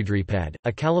Nambudripad,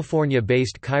 a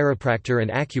California-based chiropractor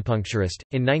and acupuncturist,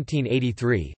 in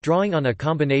 1983, drawing on a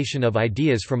combination of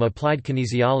ideas from applied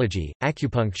kinesiology,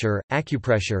 acupuncture,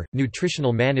 acupressure,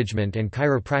 nutritional management and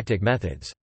chiropractic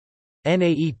methods.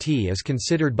 NAET is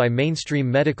considered by mainstream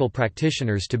medical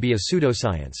practitioners to be a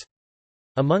pseudoscience.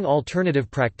 Among alternative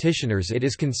practitioners it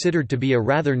is considered to be a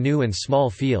rather new and small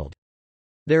field.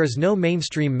 There is no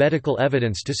mainstream medical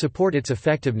evidence to support its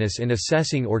effectiveness in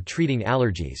assessing or treating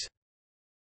allergies.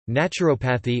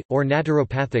 Naturopathy, or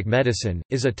naturopathic medicine,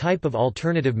 is a type of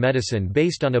alternative medicine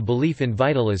based on a belief in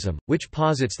vitalism, which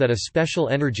posits that a special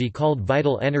energy called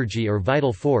vital energy or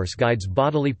vital force guides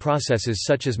bodily processes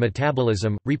such as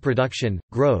metabolism, reproduction,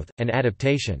 growth, and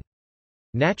adaptation.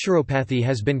 Naturopathy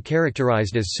has been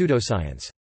characterized as pseudoscience.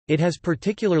 It has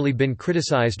particularly been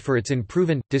criticized for its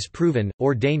unproven, disproven,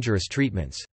 or dangerous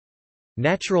treatments.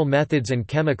 Natural methods and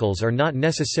chemicals are not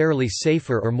necessarily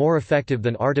safer or more effective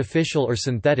than artificial or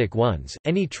synthetic ones.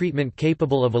 Any treatment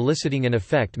capable of eliciting an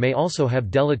effect may also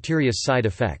have deleterious side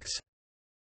effects.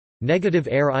 Negative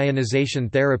air ionization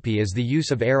therapy is the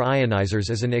use of air ionizers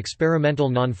as an experimental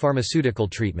non-pharmaceutical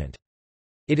treatment.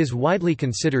 It is widely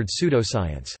considered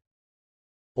pseudoscience.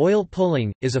 Oil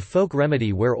pulling is a folk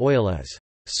remedy where oil is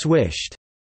swished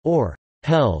or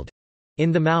held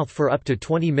in the mouth for up to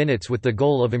 20 minutes with the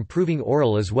goal of improving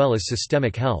oral as well as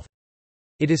systemic health.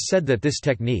 It is said that this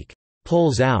technique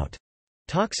pulls out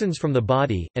toxins from the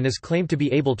body, and is claimed to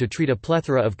be able to treat a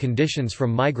plethora of conditions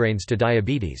from migraines to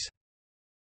diabetes.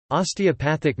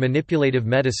 Osteopathic manipulative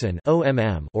medicine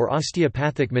or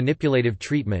osteopathic manipulative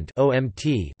treatment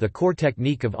the core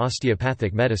technique of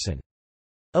osteopathic medicine.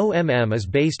 OMM is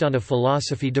based on a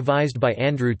philosophy devised by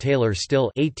Andrew Taylor Still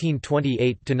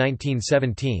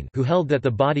 (1828–1917), who held that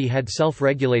the body had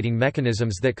self-regulating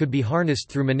mechanisms that could be harnessed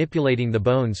through manipulating the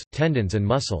bones, tendons and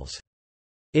muscles.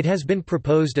 It has been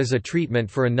proposed as a treatment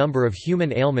for a number of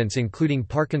human ailments including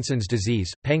Parkinson's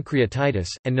disease, pancreatitis,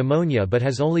 and pneumonia, but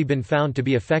has only been found to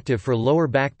be effective for lower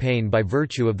back pain by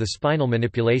virtue of the spinal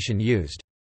manipulation used.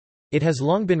 It has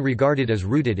long been regarded as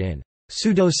rooted in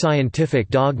pseudoscientific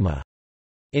dogma.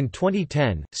 In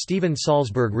 2010, Stephen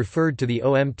Salzberg referred to the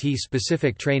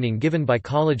OMT-specific training given by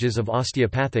colleges of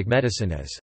osteopathic medicine as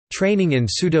training in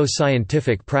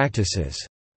pseudoscientific practices.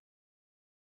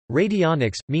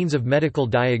 Radionics, means of medical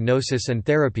diagnosis and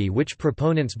therapy which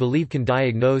proponents believe can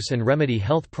diagnose and remedy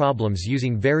health problems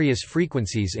using various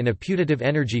frequencies in a putative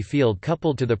energy field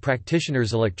coupled to the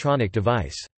practitioner's electronic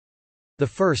device. The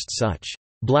first such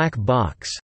black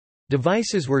box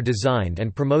devices were designed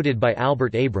and promoted by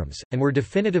Albert Abrams, and were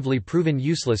definitively proven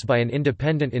useless by an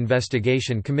independent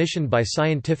investigation commissioned by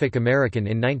Scientific American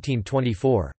in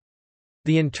 1924.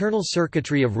 The internal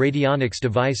circuitry of radionics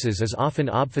devices is often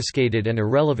obfuscated and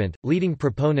irrelevant, leading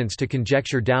proponents to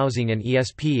conjecture dowsing and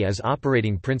ESP as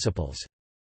operating principles.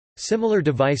 Similar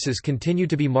devices continue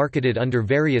to be marketed under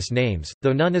various names,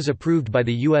 though none is approved by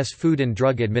the U.S. Food and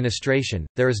Drug Administration.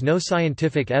 There is no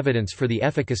scientific evidence for the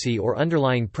efficacy or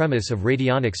underlying premise of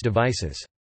radionics devices.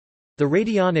 The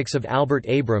radionics of Albert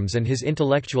Abrams and his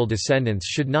intellectual descendants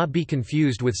should not be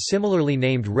confused with similarly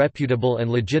named reputable and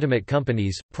legitimate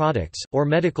companies, products, or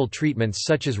medical treatments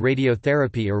such as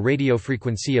radiotherapy or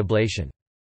radiofrequency ablation.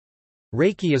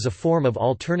 Reiki is a form of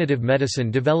alternative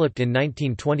medicine developed in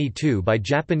 1922 by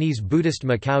Japanese Buddhist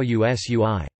Mikao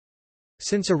Usui.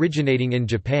 Since originating in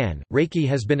Japan, Reiki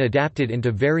has been adapted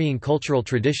into varying cultural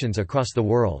traditions across the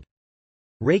world.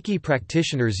 Reiki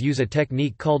practitioners use a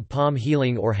technique called palm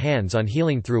healing or hands-on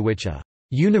healing through which a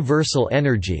universal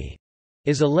energy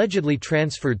is allegedly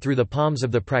transferred through the palms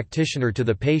of the practitioner to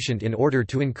the patient in order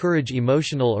to encourage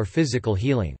emotional or physical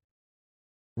healing.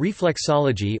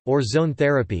 Reflexology, or zone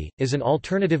therapy, is an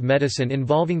alternative medicine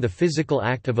involving the physical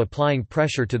act of applying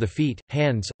pressure to the feet,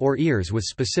 hands, or ears with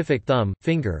specific thumb,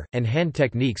 finger, and hand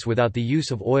techniques without the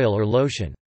use of oil or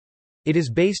lotion. It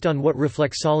is based on what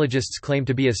reflexologists claim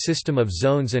to be a system of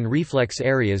zones and reflex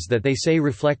areas that they say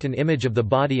reflect an image of the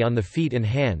body on the feet and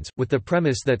hands, with the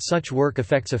premise that such work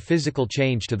affects a physical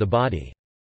change to the body.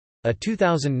 A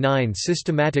 2009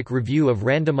 systematic review of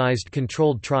randomized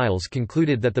controlled trials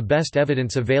concluded that the best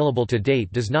evidence available to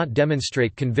date does not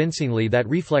demonstrate convincingly that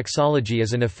reflexology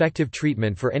is an effective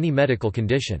treatment for any medical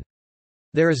condition.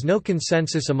 There is no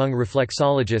consensus among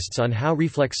reflexologists on how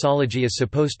reflexology is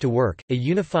supposed to work. A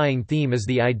unifying theme is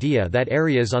the idea that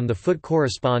areas on the foot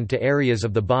correspond to areas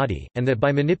of the body, and that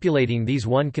by manipulating these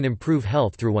one can improve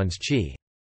health through one's qi.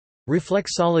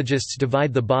 Reflexologists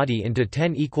divide the body into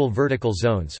 10 equal vertical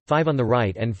zones, 5 on the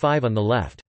right and 5 on the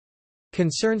left.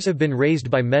 Concerns have been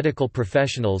raised by medical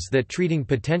professionals that treating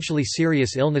potentially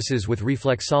serious illnesses with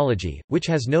reflexology, which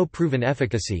has no proven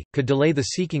efficacy, could delay the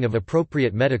seeking of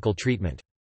appropriate medical treatment.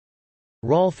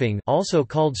 Rolfing, also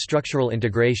called structural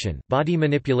integration, body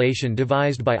manipulation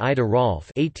devised by Ida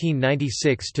Rolf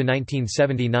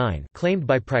 (1896–1979), claimed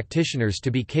by practitioners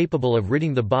to be capable of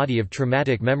ridding the body of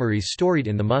traumatic memories stored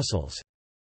in the muscles.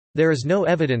 There is no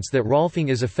evidence that Rolfing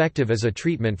is effective as a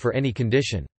treatment for any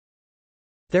condition.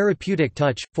 Therapeutic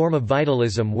touch, form of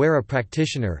vitalism where a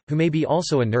practitioner, who may be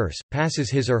also a nurse,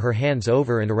 passes his or her hands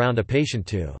over and around a patient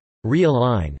to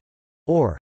realign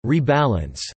or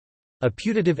rebalance a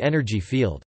putative energy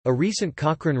field. A recent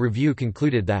Cochrane review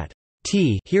concluded that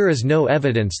here is no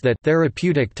evidence that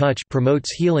therapeutic touch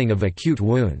promotes healing of acute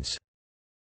wounds.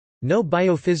 No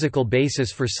biophysical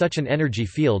basis for such an energy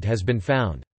field has been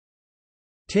found.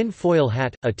 Tin foil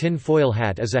hat. A tin foil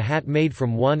hat is a hat made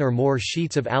from one or more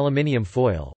sheets of aluminium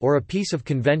foil, or a piece of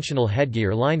conventional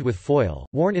headgear lined with foil,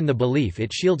 worn in the belief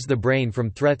it shields the brain from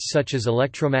threats such as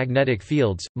electromagnetic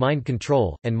fields, mind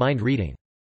control, and mind reading.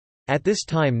 At this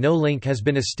time no link has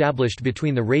been established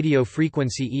between the radio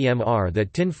frequency EMR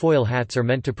that tin foil hats are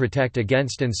meant to protect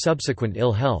against and subsequent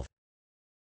ill health.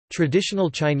 Traditional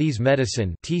Chinese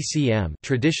medicine (TCM),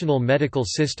 traditional medical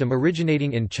system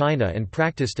originating in China and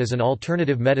practiced as an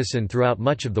alternative medicine throughout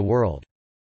much of the world.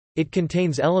 It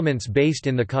contains elements based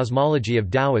in the cosmology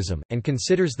of Taoism, and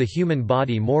considers the human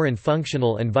body more in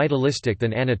functional and vitalistic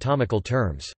than anatomical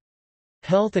terms.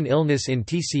 Health and illness in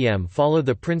TCM follow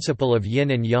the principle of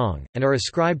yin and yang, and are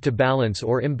ascribed to balance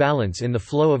or imbalance in the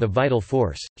flow of a vital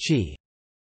force, qi.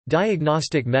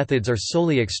 Diagnostic methods are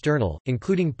solely external,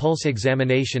 including pulse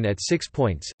examination at 6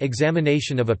 points,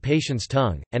 examination of a patient's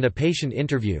tongue, and a patient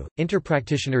interview.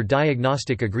 Interpractitioner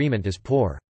diagnostic agreement is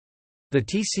poor. The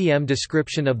TCM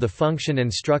description of the function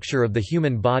and structure of the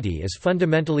human body is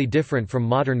fundamentally different from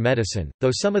modern medicine,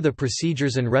 though some of the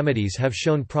procedures and remedies have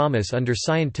shown promise under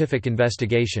scientific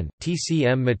investigation.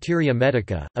 TCM Materia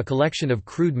Medica, a collection of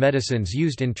crude medicines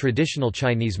used in traditional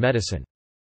Chinese medicine.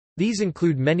 These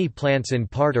include many plants in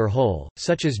part or whole,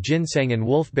 such as ginseng and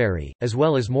wolfberry, as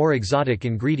well as more exotic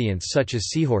ingredients such as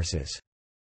seahorses.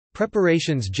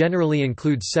 Preparations generally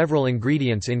include several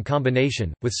ingredients in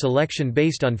combination, with selection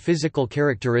based on physical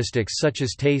characteristics such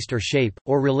as taste or shape,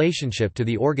 or relationship to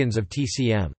the organs of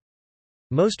TCM.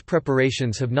 Most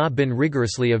preparations have not been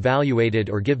rigorously evaluated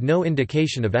or give no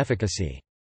indication of efficacy.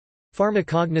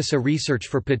 Pharmacognosy research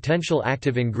for potential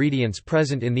active ingredients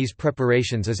present in these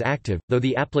preparations is active, though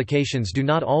the applications do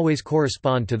not always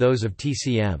correspond to those of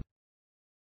TCM.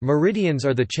 Meridians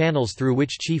are the channels through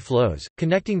which qi flows,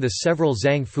 connecting the several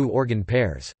Zhang Fu organ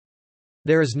pairs.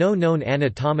 There is no known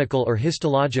anatomical or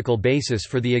histological basis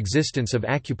for the existence of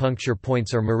acupuncture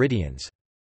points or meridians.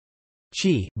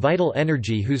 Qi, vital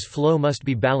energy whose flow must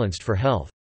be balanced for health.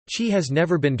 Qi has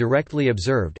never been directly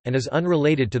observed, and is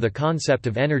unrelated to the concept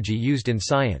of energy used in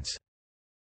science.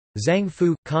 Zhang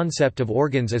Fu – concept of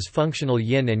organs as functional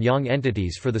yin and yang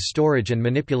entities for the storage and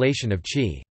manipulation of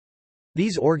qi.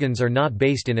 These organs are not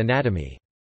based in anatomy.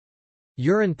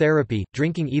 Urine therapy –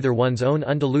 drinking either one's own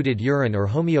undiluted urine or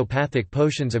homeopathic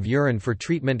potions of urine for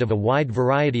treatment of a wide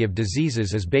variety of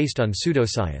diseases is based on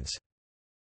pseudoscience.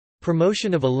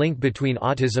 Promotion of a link between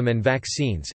autism and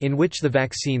vaccines, in which the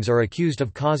vaccines are accused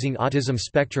of causing autism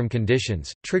spectrum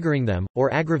conditions, triggering them,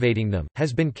 or aggravating them,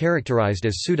 has been characterized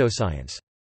as pseudoscience.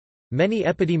 Many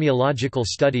epidemiological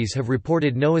studies have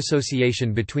reported no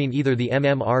association between either the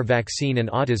MMR vaccine and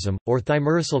autism, or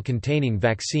thimerosal-containing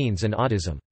vaccines and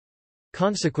autism.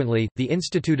 Consequently, the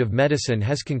Institute of Medicine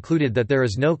has concluded that there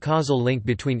is no causal link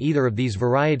between either of these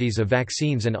varieties of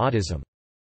vaccines and autism.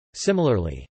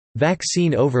 Similarly,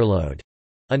 vaccine overload,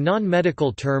 a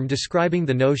non-medical term describing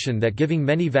the notion that giving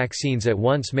many vaccines at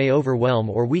once may overwhelm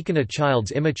or weaken a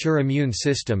child's immature immune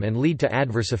system and lead to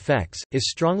adverse effects, is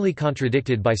strongly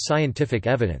contradicted by scientific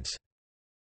evidence.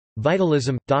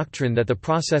 Vitalism – doctrine that the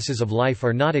processes of life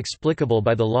are not explicable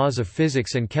by the laws of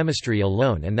physics and chemistry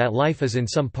alone and that life is in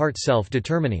some part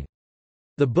self-determining.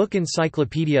 The book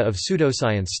Encyclopedia of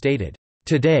Pseudoscience stated,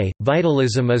 "Today,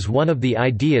 vitalism is one of the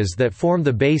ideas that form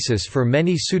the basis for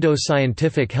many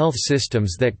pseudoscientific health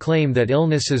systems that claim that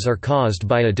illnesses are caused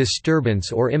by a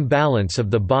disturbance or imbalance of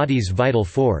the body's vital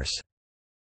force.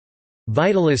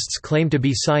 Vitalists claim to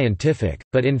be scientific,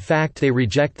 but in fact they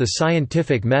reject the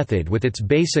scientific method with its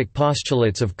basic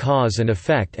postulates of cause and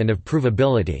effect and of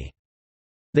provability.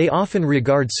 They often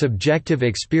regard subjective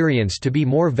experience to be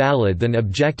more valid than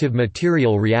objective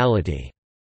material reality."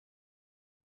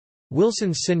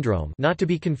 Wilson's syndrome, not to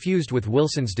be confused with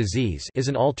Wilson's disease, is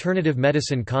an alternative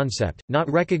medicine concept, not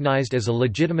recognized as a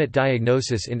legitimate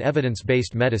diagnosis in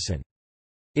evidence-based medicine.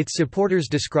 Its supporters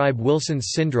describe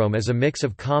Wilson's syndrome as a mix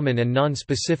of common and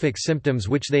non-specific symptoms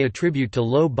which they attribute to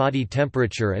low body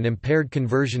temperature and impaired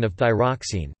conversion of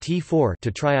thyroxine T4 to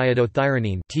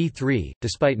triiodothyronine T3,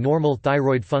 despite normal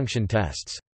thyroid function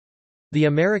tests. The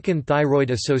American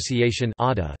Thyroid Association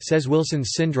says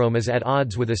Wilson's syndrome is at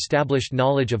odds with established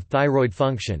knowledge of thyroid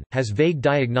function, has vague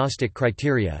diagnostic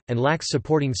criteria, and lacks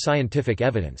supporting scientific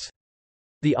evidence.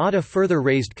 The ADA further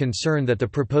raised concern that the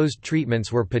proposed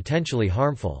treatments were potentially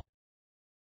harmful.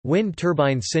 Wind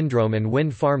turbine syndrome and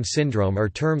wind farm syndrome are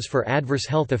terms for adverse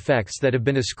health effects that have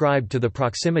been ascribed to the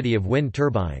proximity of wind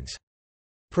turbines.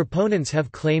 Proponents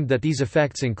have claimed that these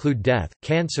effects include death,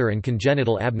 cancer and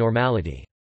congenital abnormality.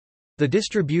 The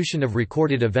distribution of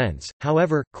recorded events,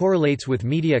 however, correlates with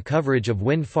media coverage of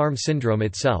wind farm syndrome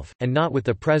itself, and not with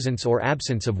the presence or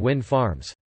absence of wind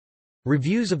farms.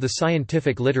 Reviews of the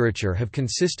scientific literature have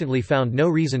consistently found no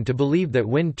reason to believe that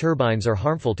wind turbines are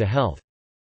harmful to health.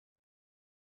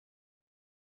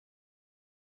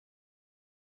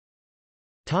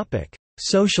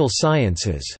 Social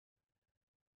sciences.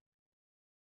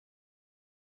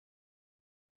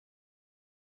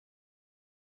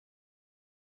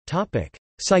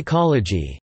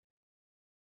 Psychology.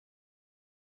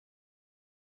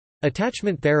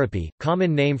 Attachment therapy,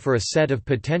 common name for a set of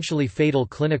potentially fatal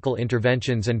clinical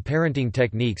interventions and parenting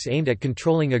techniques aimed at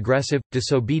controlling aggressive,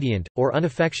 disobedient, or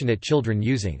unaffectionate children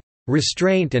using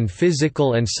restraint and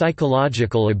physical and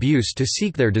psychological abuse to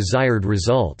seek their desired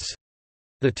results.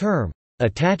 The term,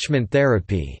 attachment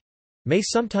therapy, may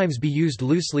sometimes be used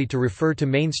loosely to refer to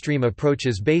mainstream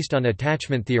approaches based on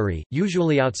attachment theory,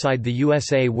 usually outside the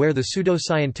USA where the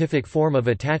pseudoscientific form of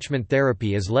attachment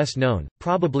therapy is less known.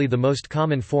 Probably the most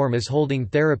common form is holding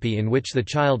therapy, in which the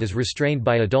child is restrained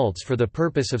by adults for the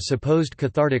purpose of supposed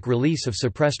cathartic release of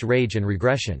suppressed rage and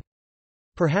regression.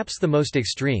 Perhaps the most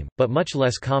extreme, but much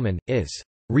less common, is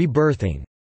rebirthing,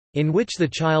 in which the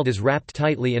child is wrapped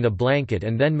tightly in a blanket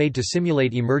and then made to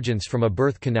simulate emergence from a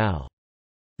birth canal.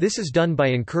 This is done by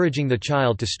encouraging the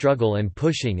child to struggle and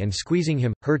pushing and squeezing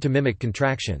him/her to mimic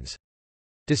contractions.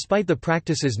 Despite the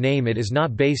practice's name, it is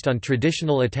not based on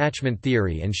traditional attachment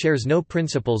theory and shares no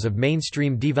principles of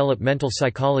mainstream developmental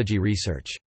psychology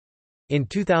research. In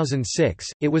 2006,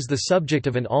 it was the subject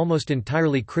of an almost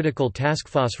entirely critical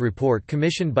taskforce report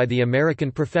commissioned by the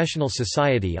American Professional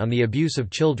Society on the Abuse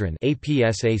of Children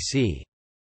 (APSAC).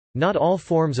 Not all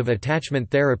forms of attachment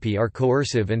therapy are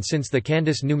coercive, and since the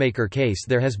Candace Newmaker case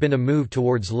there has been a move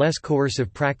towards less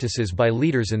coercive practices by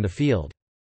leaders in the field.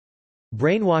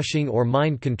 Brainwashing or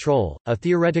mind control, a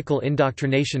theoretical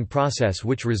indoctrination process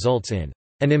which results in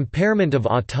an impairment of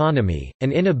autonomy,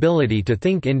 an inability to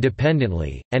think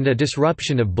independently, and a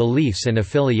disruption of beliefs and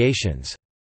affiliations.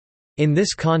 In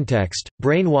this context,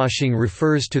 brainwashing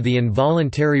refers to the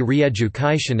involuntary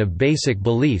re-education of basic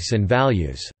beliefs and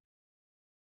values.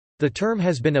 The term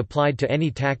has been applied to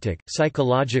any tactic,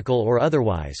 psychological or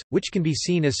otherwise, which can be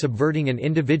seen as subverting an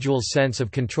individual's sense of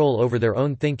control over their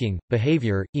own thinking,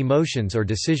 behavior, emotions or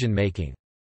decision-making.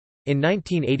 In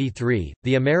 1983,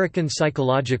 the American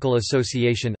Psychological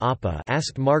Association (APA)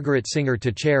 asked Margaret Singer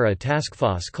to chair a task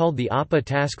force called the APA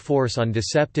Task Force on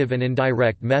Deceptive and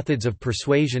Indirect Methods of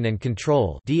Persuasion and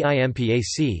Control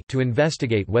to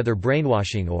investigate whether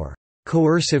brainwashing or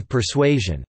coercive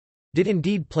persuasion did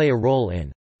indeed play a role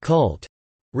in cult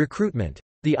recruitment.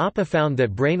 The APA found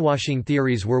that brainwashing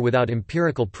theories were without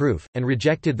empirical proof, and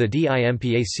rejected the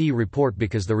DIMPAC report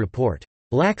because the report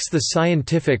lacks the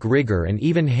scientific rigor and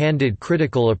even-handed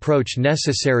critical approach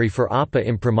necessary for APA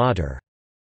imprimatur.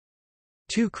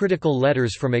 Two critical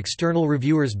letters from external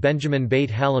reviewers Benjamin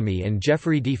Bate Halamy and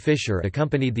Jeffrey D. Fisher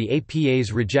accompanied the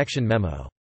APA's rejection memo.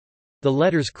 The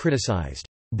letters criticized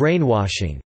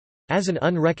brainwashing as an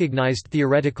unrecognized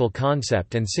theoretical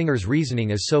concept, and Singer's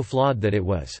reasoning is so flawed that it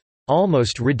was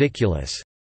almost ridiculous.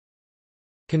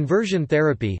 Conversion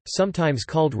therapy, sometimes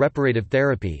called reparative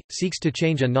therapy, seeks to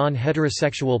change a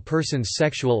non-heterosexual person's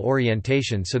sexual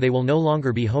orientation so they will no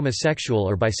longer be homosexual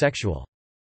or bisexual.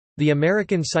 The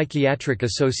American Psychiatric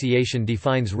Association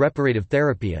defines reparative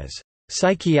therapy as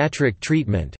psychiatric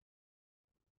treatment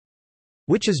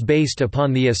which is based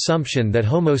upon the assumption that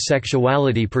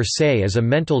homosexuality per se is a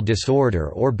mental disorder,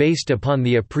 or based upon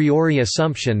the a priori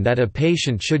assumption that a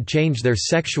patient should change their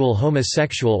sexual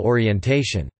homosexual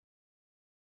orientation.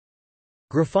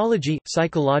 Graphology –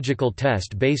 psychological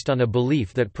test based on a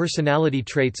belief that personality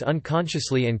traits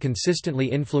unconsciously and consistently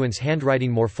influence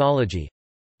handwriting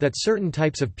morphology—that certain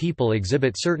types of people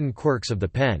exhibit certain quirks of the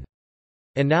pen.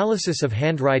 Analysis of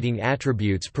handwriting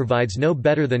attributes provides no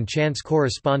better than chance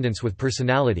correspondence with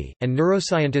personality, and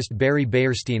neuroscientist Barry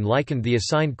Beierstein likened the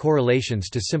assigned correlations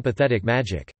to sympathetic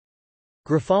magic.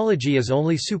 Graphology is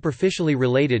only superficially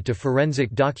related to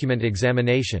forensic document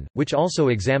examination, which also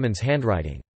examines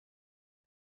handwriting.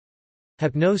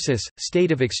 Hypnosis –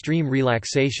 state of extreme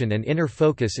relaxation and inner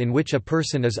focus in which a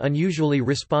person is unusually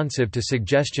responsive to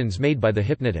suggestions made by the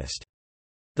hypnotist.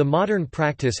 The modern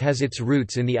practice has its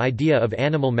roots in the idea of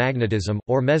animal magnetism,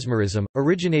 or mesmerism,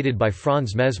 originated by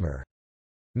Franz Mesmer.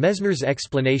 Mesmer's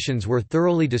explanations were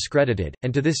thoroughly discredited,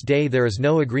 and to this day there is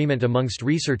no agreement amongst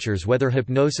researchers whether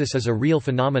hypnosis is a real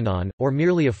phenomenon, or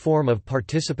merely a form of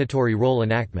participatory role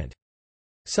enactment.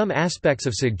 Some aspects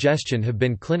of suggestion have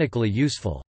been clinically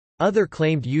useful. Other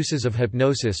claimed uses of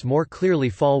hypnosis more clearly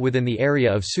fall within the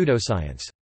area of pseudoscience.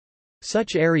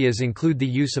 Such areas include the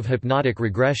use of hypnotic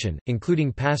regression,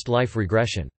 including past life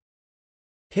regression.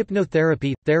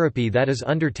 Hypnotherapy – therapy that is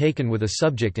undertaken with a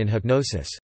subject in hypnosis.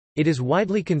 It is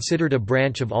widely considered a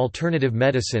branch of alternative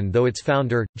medicine, though its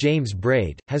founder, James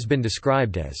Braid, has been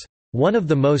described as one of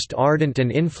the most ardent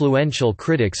and influential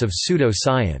critics of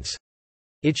pseudoscience.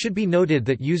 It should be noted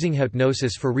that using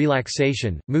hypnosis for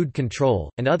relaxation, mood control,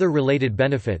 and other related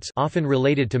benefits often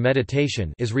related to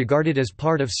meditation is regarded as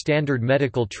part of standard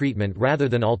medical treatment rather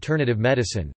than alternative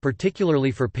medicine,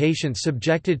 particularly for patients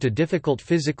subjected to difficult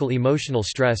physical-emotional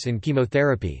stress in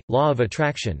chemotherapy. Law of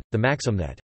attraction, the maxim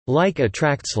that like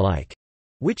attracts like,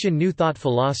 which in New Thought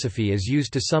philosophy is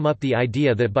used to sum up the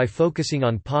idea that by focusing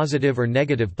on positive or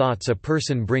negative thoughts a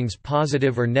person brings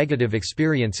positive or negative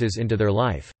experiences into their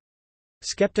life.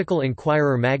 Skeptical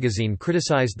Inquirer magazine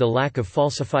criticized the lack of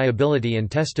falsifiability and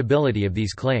testability of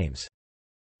these claims.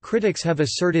 Critics have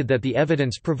asserted that the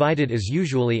evidence provided is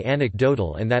usually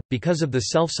anecdotal and that, because of the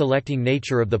self-selecting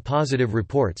nature of the positive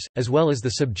reports, as well as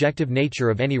the subjective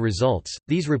nature of any results,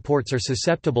 these reports are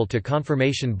susceptible to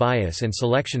confirmation bias and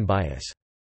selection bias.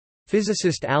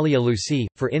 Physicist Ali Alousi,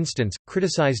 for instance,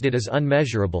 criticized it as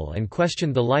unmeasurable and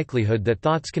questioned the likelihood that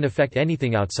thoughts can affect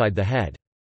anything outside the head.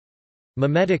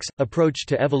 Memetics – approach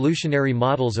to evolutionary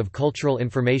models of cultural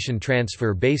information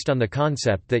transfer based on the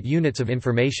concept that units of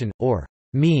information, or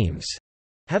memes,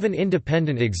 have an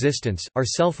independent existence, are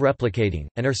self-replicating,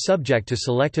 and are subject to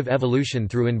selective evolution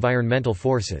through environmental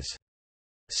forces.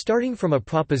 Starting from a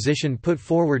proposition put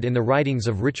forward in the writings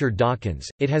of Richard Dawkins,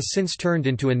 it has since turned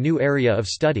into a new area of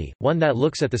study, one that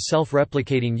looks at the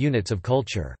self-replicating units of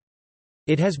culture.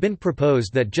 It has been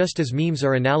proposed that just as memes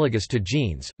are analogous to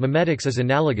genes, memetics is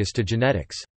analogous to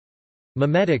genetics.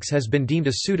 Memetics has been deemed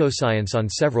a pseudoscience on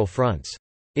several fronts.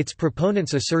 Its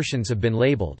proponents' assertions have been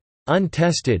labeled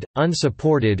untested,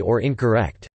 unsupported or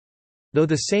incorrect, though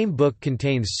the same book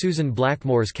contains Susan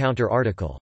Blackmore's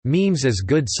counter-article, Memes as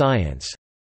Good Science.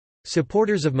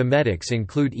 Supporters of memetics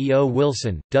include E. O.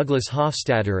 Wilson, Douglas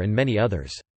Hofstadter and many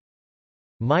others.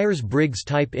 Myers-Briggs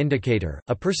Type Indicator,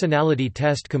 a personality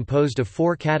test composed of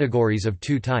 4 categories of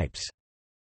 2 types.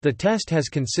 The test has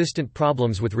consistent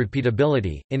problems with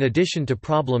repeatability, in addition to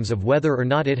problems of whether or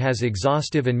not it has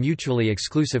exhaustive and mutually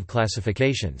exclusive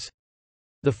classifications.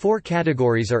 The 4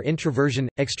 categories are introversion,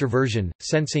 extroversion,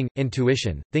 sensing,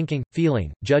 intuition, thinking,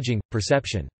 feeling, judging,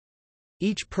 perception.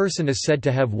 Each person is said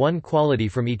to have one quality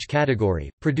from each category,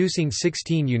 producing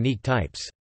 16 unique types.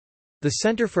 The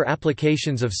Center for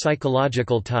Applications of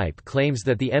Psychological Type claims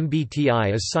that the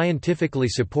MBTI is scientifically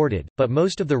supported, but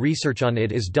most of the research on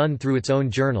it is done through its own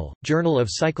journal, Journal of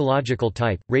Psychological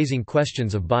Type, raising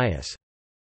questions of bias.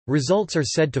 Results are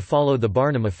said to follow the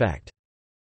Barnum effect.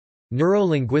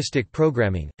 Neuro-linguistic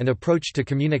programming, an approach to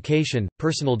communication,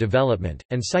 personal development,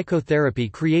 and psychotherapy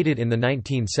created in the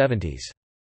 1970s.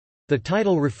 The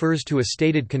title refers to a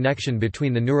stated connection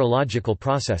between the neurological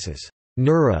processes,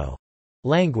 neuro,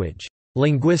 language,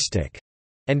 linguistic,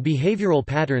 and behavioral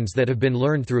patterns that have been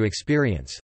learned through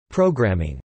experience,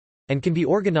 programming, and can be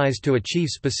organized to achieve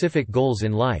specific goals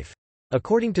in life.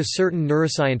 According to certain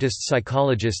neuroscientists,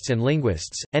 psychologists and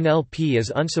linguists, NLP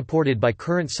is unsupported by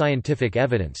current scientific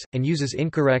evidence, and uses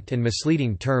incorrect and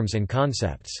misleading terms and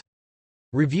concepts.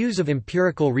 Reviews of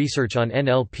empirical research on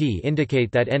NLP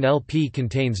indicate that NLP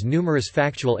contains numerous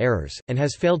factual errors, and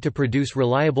has failed to produce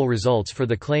reliable results for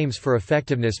the claims for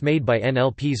effectiveness made by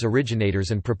NLP's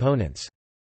originators and proponents.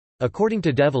 According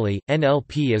to Devely,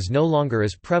 NLP is no longer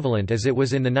as prevalent as it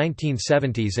was in the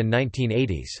 1970s and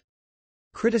 1980s.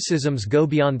 Criticisms go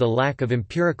beyond the lack of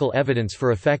empirical evidence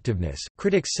for effectiveness.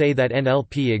 Critics say that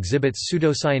NLP exhibits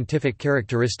pseudoscientific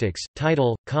characteristics,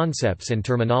 title, concepts and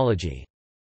terminology.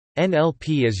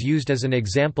 NLP is used as an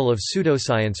example of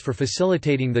pseudoscience for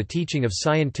facilitating the teaching of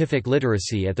scientific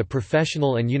literacy at the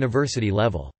professional and university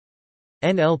level.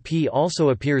 NLP also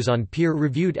appears on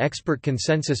peer-reviewed expert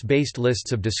consensus-based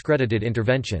lists of discredited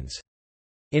interventions.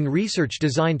 In research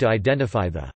designed to identify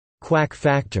the quack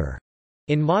factor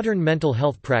in modern mental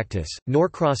health practice,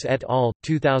 Norcross et al.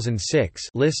 2006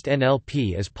 list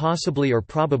NLP as possibly or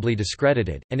probably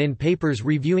discredited, and in papers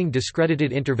reviewing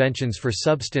discredited interventions for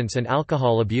substance and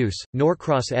alcohol abuse,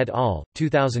 Norcross et al.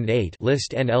 2008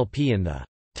 list NLP in the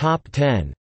top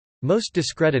 10 most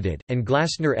discredited, and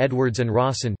Glassner, Edwards and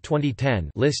Rawson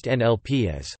 2010 list NLP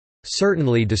as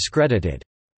certainly discredited.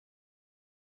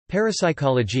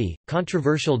 Parapsychology,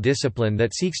 controversial discipline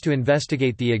that seeks to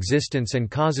investigate the existence and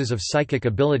causes of psychic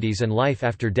abilities and life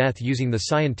after death using the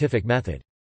scientific method.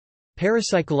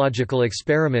 Parapsychological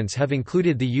experiments have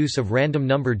included the use of random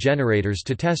number generators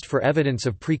to test for evidence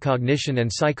of precognition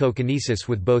and psychokinesis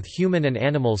with both human and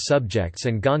animal subjects,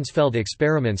 and Gonsfeld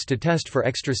experiments to test for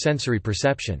extrasensory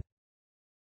perception.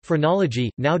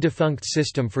 Phrenology, now defunct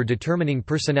system for determining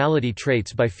personality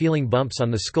traits by feeling bumps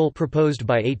on the skull proposed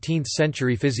by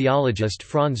 18th-century physiologist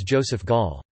Franz Joseph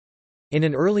Gall. In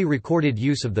an early recorded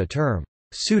use of the term,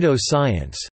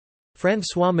 pseudoscience,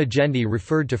 François Magendie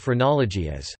referred to phrenology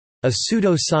as a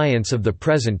pseudoscience of the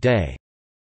present day.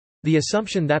 The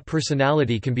assumption that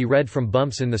personality can be read from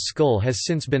bumps in the skull has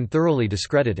since been thoroughly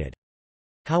discredited.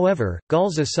 However,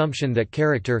 Gall's assumption that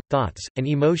character, thoughts, and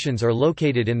emotions are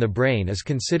located in the brain is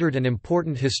considered an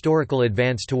important historical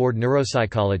advance toward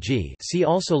neuropsychology. See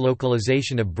also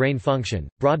localization of brain function,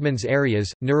 Brodmann's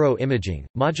areas, neuroimaging,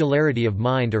 modularity of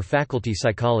mind or faculty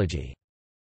psychology.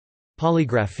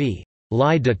 Polygraphy,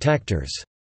 lie detectors,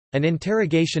 an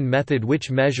interrogation method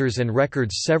which measures and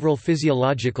records several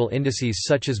physiological indices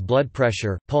such as blood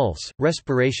pressure, pulse,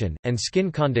 respiration, and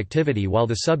skin conductivity while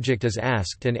the subject is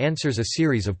asked and answers a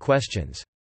series of questions.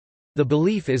 The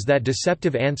belief is that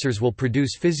deceptive answers will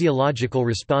produce physiological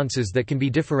responses that can be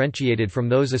differentiated from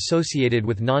those associated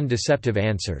with non-deceptive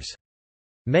answers.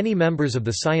 Many members of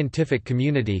the scientific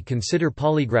community consider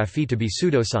polygraphy to be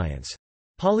pseudoscience.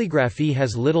 Polygraphy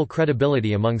has little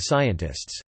credibility among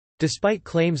scientists. Despite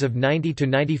claims of 90 to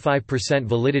 95%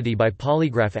 validity by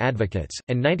polygraph advocates,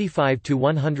 and 95 to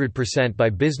 100% by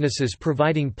businesses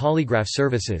providing polygraph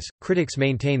services, critics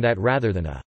maintain that rather than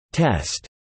a test,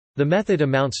 the method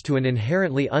amounts to an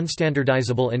inherently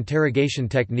unstandardizable interrogation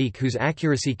technique whose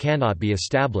accuracy cannot be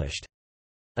established.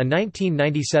 A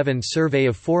 1997 survey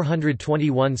of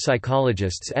 421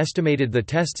 psychologists estimated the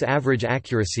test's average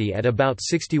accuracy at about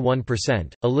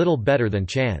 61%, a little better than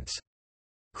chance.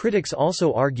 Critics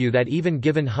also argue that even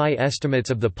given high estimates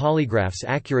of the polygraph's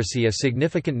accuracy, a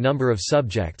significant number of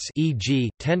subjects,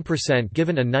 e.g., 10%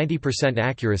 given a 90%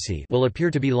 accuracy, will appear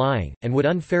to be lying, and would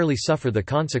unfairly suffer the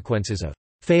consequences of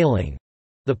failing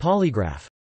the polygraph.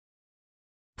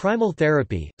 Primal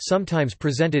therapy, sometimes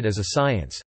presented as a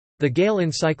science. The Gale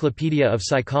Encyclopedia of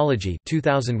Psychology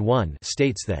 2001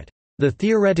 states that the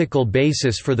theoretical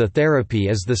basis for the therapy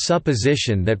is the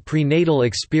supposition that prenatal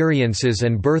experiences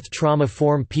and birth trauma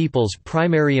form people's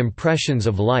primary impressions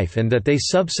of life and that they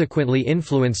subsequently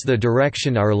influence the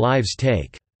direction our lives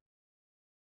take.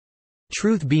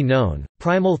 Truth be known,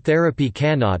 primal therapy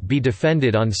cannot be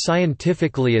defended on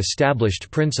scientifically established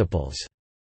principles.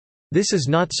 This is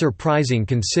not surprising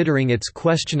considering its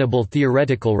questionable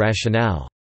theoretical rationale.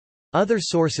 Other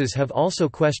sources have also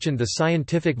questioned the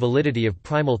scientific validity of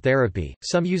primal therapy,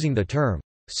 some using the term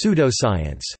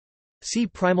pseudoscience. See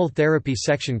primal therapy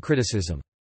section criticism.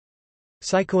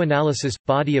 Psychoanalysis –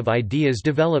 body of ideas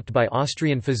developed by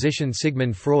Austrian physician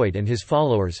Sigmund Freud and his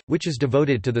followers, which is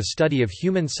devoted to the study of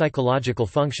human psychological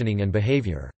functioning and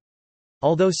behavior.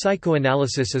 Although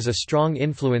psychoanalysis is a strong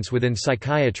influence within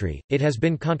psychiatry, it has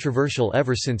been controversial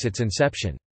ever since its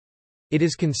inception. It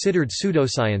is considered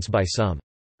pseudoscience by some.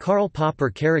 Karl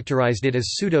Popper characterized it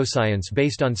as pseudoscience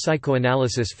based on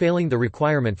psychoanalysis failing the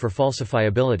requirement for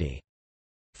falsifiability.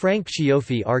 Frank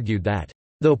Schioffi argued that,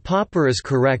 though Popper is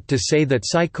correct to say that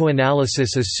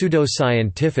psychoanalysis is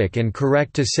pseudoscientific and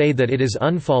correct to say that it is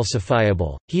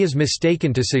unfalsifiable, he is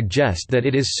mistaken to suggest that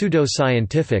it is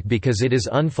pseudoscientific because it is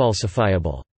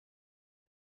unfalsifiable.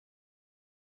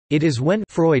 It is when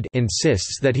Freud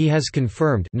insists that he has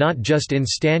confirmed, not just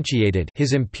instantiated,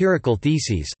 his empirical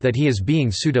theses that he is being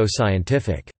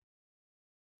pseudoscientific.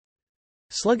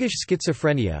 Sluggish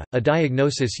schizophrenia, a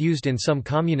diagnosis used in some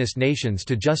communist nations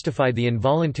to justify the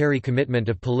involuntary commitment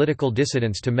of political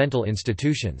dissidents to mental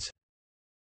institutions.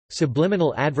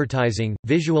 Subliminal advertising,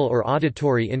 visual or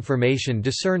auditory information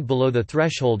discerned below the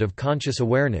threshold of conscious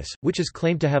awareness, which is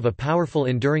claimed to have a powerful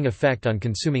enduring effect on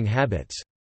consuming habits.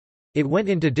 It went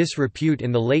into disrepute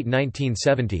in the late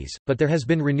 1970s, but there has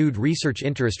been renewed research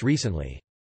interest recently.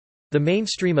 The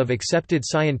mainstream of accepted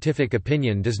scientific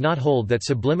opinion does not hold that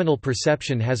subliminal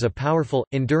perception has a powerful,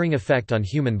 enduring effect on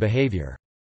human behavior.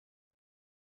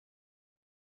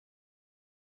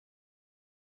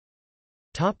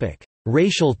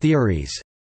 Racial theories.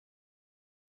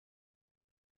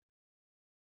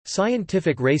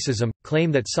 Scientific racism –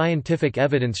 claim that scientific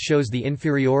evidence shows the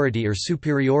inferiority or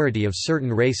superiority of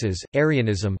certain races.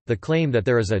 Aryanism – the claim that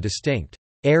there is a distinct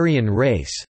Aryan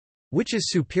race which is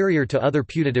superior to other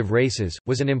putative races,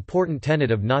 was an important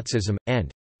tenet of Nazism,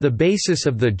 and the basis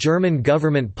of the German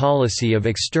government policy of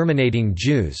exterminating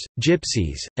Jews,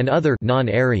 Gypsies, and other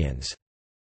non-Aryans.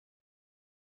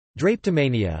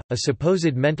 Drapetomania, a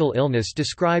supposed mental illness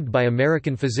described by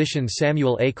American physician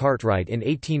Samuel A. Cartwright in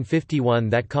 1851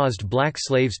 that caused black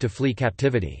slaves to flee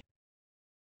captivity.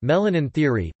 Melanin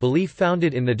theory, belief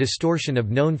founded in the distortion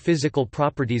of known physical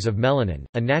properties of melanin,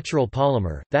 a natural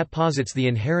polymer, that posits the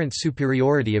inherent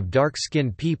superiority of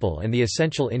dark-skinned people and the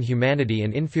essential inhumanity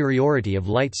and inferiority of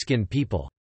light-skinned people.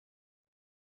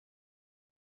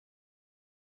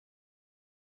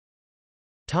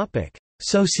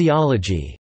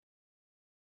 Sociology.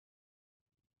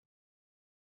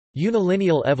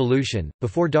 Unilineal evolution.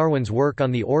 Before Darwin's work on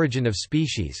the origin of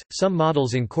species, some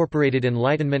models incorporated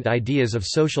Enlightenment ideas of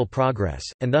social progress,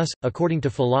 and thus, according to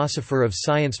philosopher of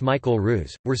science Michael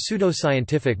Ruse, were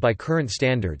pseudoscientific by current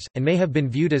standards, and may have been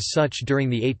viewed as such during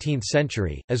the 18th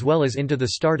century, as well as into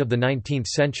the start of the 19th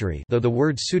century, though the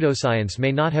word pseudoscience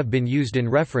may not have been used in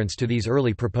reference to these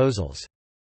early proposals.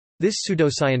 This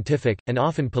pseudoscientific, and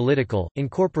often political,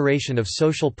 incorporation of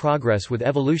social progress with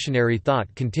evolutionary thought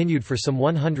continued for some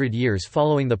 100 years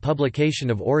following the publication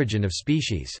of Origin of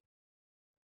Species.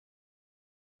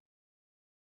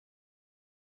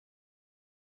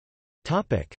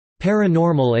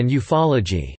 Paranormal and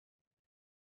ufology.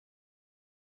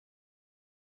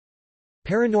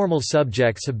 Paranormal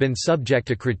subjects have been subject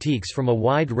to critiques from a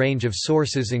wide range of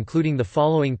sources, including the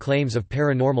following claims of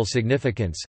paranormal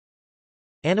significance.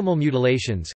 Animal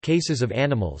mutilations, cases of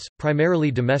animals, primarily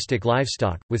domestic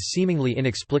livestock, with seemingly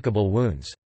inexplicable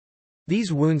wounds.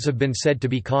 These wounds have been said to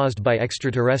be caused by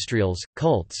extraterrestrials,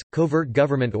 cults, covert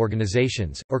government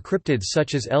organizations, or cryptids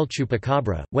such as El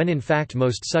Chupacabra, when in fact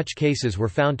most such cases were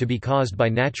found to be caused by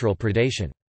natural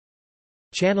predation.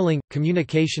 Channeling,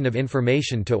 communication of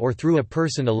information to or through a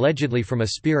person allegedly from a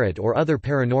spirit or other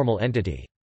paranormal entity.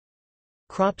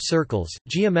 Crop circles,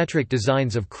 geometric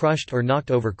designs of crushed or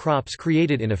knocked over crops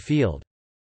created in a field.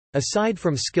 Aside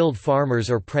from skilled farmers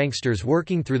or pranksters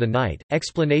working through the night,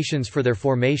 explanations for their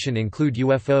formation include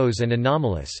UFOs and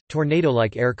anomalous,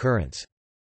 tornado-like air currents.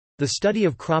 The study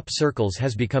of crop circles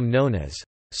has become known as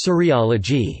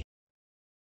surreology.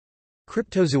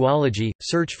 Cryptozoology,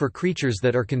 search for creatures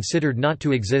that are considered not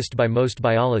to exist by most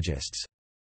biologists.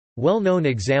 Well-known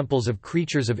examples of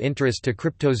creatures of interest to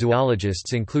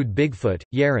cryptozoologists include Bigfoot,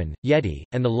 Yeren, Yeti,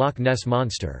 and the Loch Ness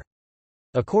Monster.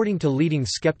 According to leading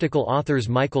skeptical authors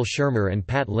Michael Shermer and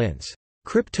Pat Lintz,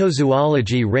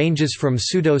 cryptozoology ranges from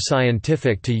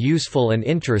pseudoscientific to useful and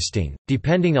interesting,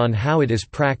 depending on how it is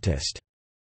practiced.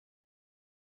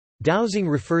 Dowsing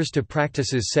refers to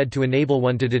practices said to enable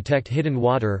one to detect hidden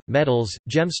water, metals,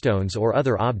 gemstones or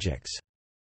other objects.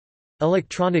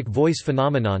 Electronic voice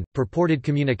phenomenon, purported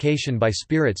communication by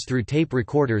spirits through tape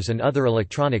recorders and other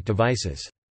electronic devices.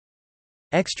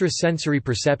 Extrasensory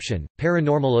perception,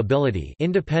 paranormal ability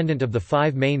independent of the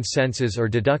five main senses or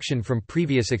deduction from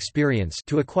previous experience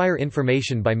to acquire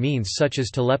information by means such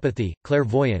as telepathy,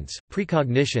 clairvoyance,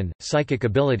 precognition, psychic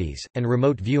abilities, and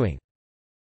remote viewing.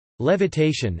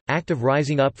 Levitation, act of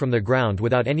rising up from the ground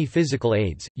without any physical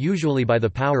aids, usually by the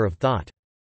power of thought.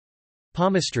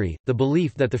 Palmistry, the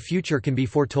belief that the future can be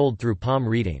foretold through palm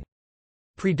reading.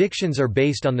 Predictions are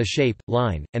based on the shape,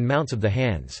 line, and mounts of the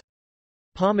hands.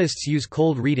 Palmists use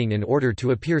cold reading in order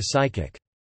to appear psychic.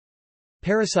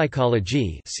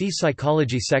 Parapsychology, see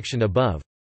psychology section above.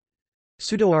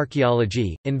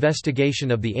 Pseudoarchaeology,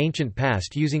 investigation of the ancient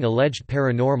past using alleged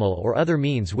paranormal or other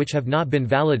means which have not been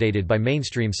validated by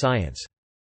mainstream science.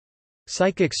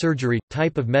 Psychic surgery,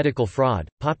 type of medical fraud,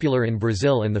 popular in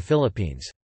Brazil and the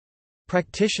Philippines.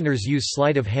 Practitioners use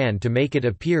sleight of hand to make it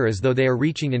appear as though they are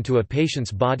reaching into a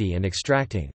patient's body and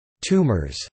extracting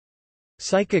tumors.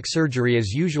 Psychic surgery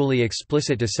is usually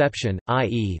explicit deception,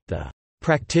 i.e., the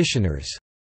practitioners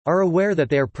are aware that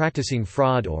they are practicing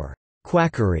fraud or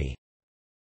quackery.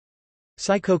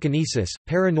 Psychokinesis,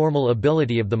 paranormal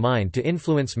ability of the mind to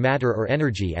influence matter or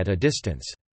energy at a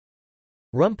distance.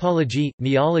 Rumpology,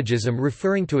 neologism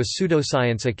referring to a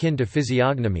pseudoscience akin to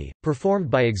physiognomy, performed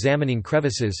by examining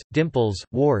crevices, dimples,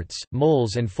 warts,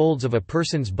 moles and folds of a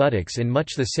person's buttocks in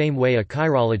much the same way a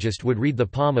chirologist would read the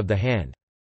palm of the hand.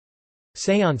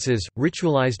 Séances,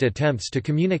 ritualized attempts to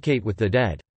communicate with the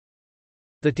dead.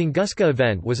 The Tunguska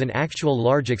event was an actual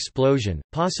large explosion,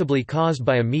 possibly caused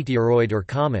by a meteoroid or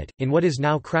comet, in what is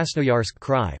now Krasnoyarsk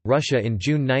Krai, Russia in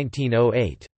June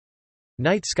 1908.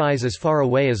 Night skies as far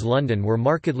away as London were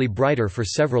markedly brighter for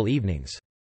several evenings.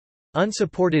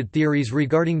 Unsupported theories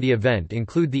regarding the event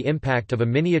include the impact of a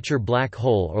miniature black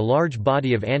hole or large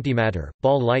body of antimatter,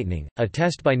 ball lightning, a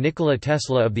test by Nikola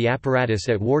Tesla of the apparatus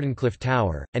at Wardenclyffe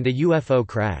Tower, and a UFO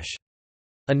crash.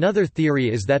 Another theory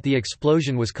is that the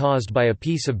explosion was caused by a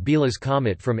piece of Biela's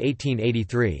comet from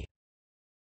 1883.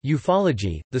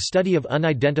 Ufology, the study of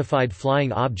unidentified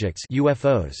flying objects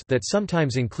 (UFOs) that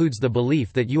sometimes includes the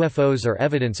belief that UFOs are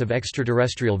evidence of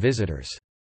extraterrestrial visitors.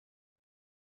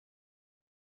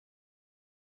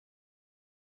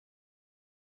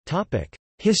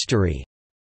 History.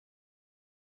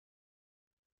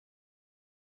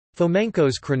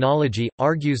 Fomenko's chronology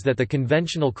argues that the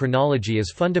conventional chronology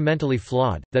is fundamentally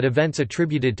flawed, that events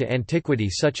attributed to antiquity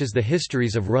such as the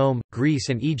histories of Rome, Greece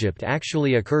and Egypt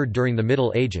actually occurred during the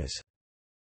Middle Ages.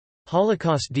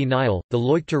 Holocaust denial. The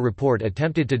Leuchter report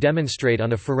attempted to demonstrate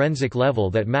on a forensic level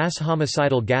that mass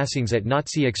homicidal gassings at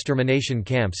Nazi extermination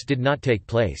camps did not take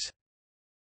place.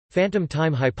 Phantom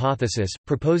time hypothesis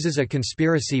proposes a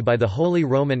conspiracy by the Holy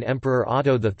Roman Emperor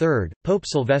Otto III, Pope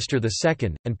Sylvester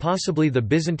II, and possibly the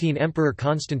Byzantine Emperor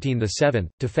Constantine VII,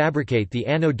 to fabricate the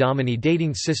Anno Domini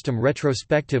dating system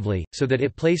retrospectively, so that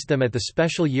it placed them at the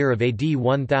special year of AD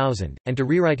 1000, and to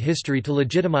rewrite history to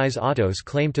legitimize Otto's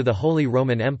claim to the Holy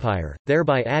Roman Empire,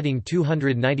 thereby adding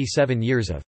 297 years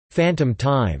of «phantom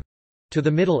time» to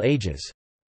the Middle Ages.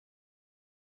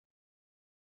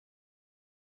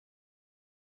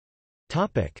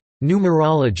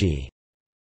 Numerology.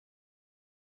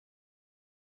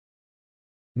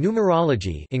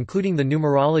 Numerology, including the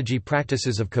numerology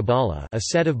practices of Kabbalah, a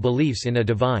set of beliefs in a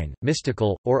divine,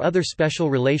 mystical, or other special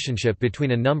relationship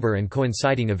between a number and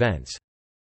coinciding events.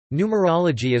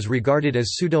 Numerology is regarded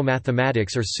as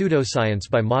pseudo-mathematics or pseudoscience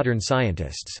by modern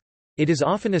scientists. It is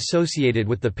often associated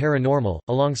with the paranormal,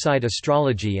 alongside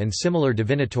astrology and similar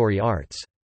divinatory arts.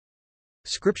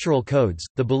 Scriptural codes,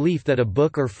 the belief that a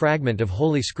book or fragment of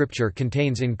Holy Scripture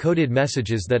contains encoded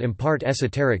messages that impart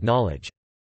esoteric knowledge.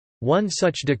 One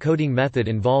such decoding method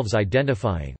involves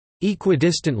identifying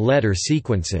equidistant letter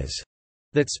sequences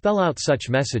that spell out such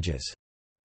messages.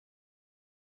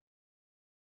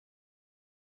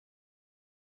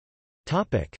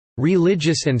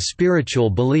 Religious and spiritual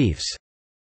beliefs.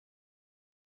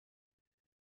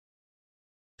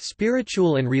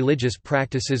 Spiritual and religious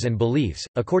practices and beliefs,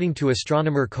 according to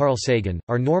astronomer Carl Sagan,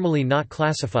 are normally not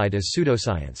classified as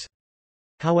pseudoscience.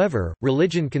 However,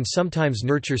 religion can sometimes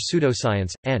nurture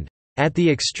pseudoscience, and, at the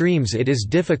extremes it is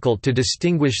difficult to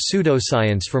distinguish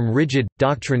pseudoscience from rigid,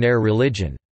 doctrinaire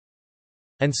religion.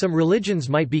 And some religions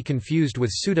might be confused with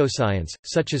pseudoscience,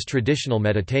 such as traditional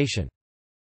meditation.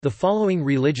 The following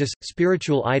religious,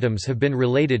 spiritual items have been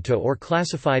related to or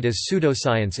classified as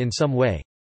pseudoscience in some way.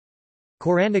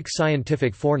 Quranic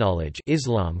scientific foreknowledge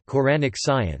Islam Quranic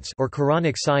science or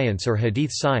Quranic science or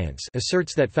Hadith science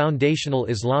asserts that foundational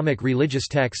Islamic religious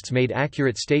texts made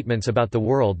accurate statements about the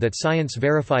world that science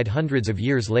verified hundreds of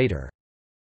years later.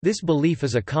 This belief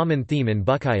is a common theme in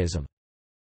Buddhism.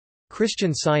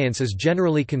 Christian Science is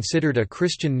generally considered a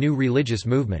Christian new religious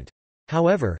movement.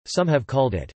 However, some have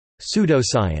called it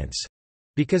pseudoscience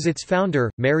because its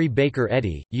founder, Mary Baker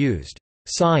Eddy, used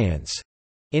science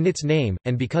in its name,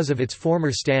 and because of its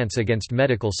former stance against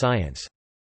medical science.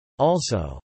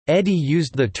 Also, Eddy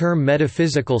used the term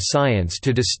metaphysical science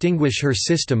to distinguish her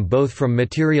system both from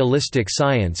materialistic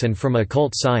science and from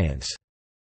occult science.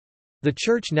 The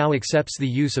Church now accepts the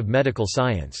use of medical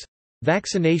science.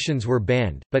 Vaccinations were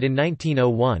banned, but in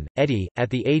 1901, Eddy, at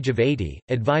the age of 80,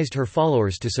 advised her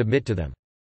followers to submit to them.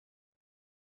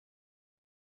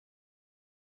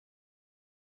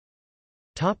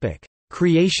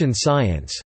 Creation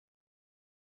science.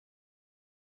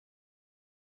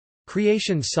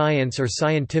 Creation science or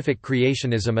scientific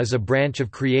creationism is a branch of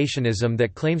creationism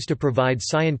that claims to provide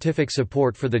scientific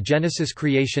support for the Genesis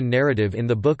creation narrative in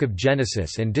the Book of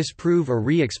Genesis and disprove or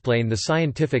re-explain the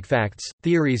scientific facts,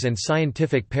 theories and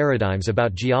scientific paradigms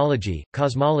about geology,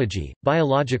 cosmology,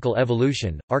 biological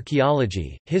evolution,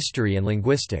 archaeology, history and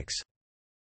linguistics.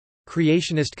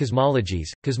 Creationist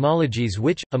cosmologies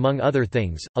which, among other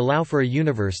things, allow for a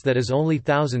universe that is only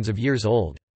thousands of years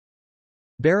old.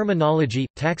 Baraminology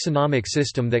 – taxonomic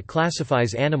system that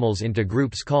classifies animals into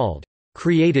groups called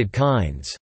created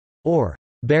kinds, or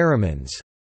baramins,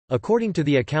 according to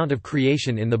the account of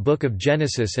creation in the Book of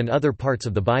Genesis and other parts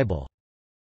of the Bible.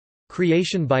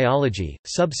 Creation biology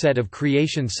 – subset of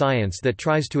creation science that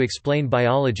tries to explain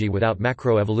biology without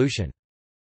macroevolution.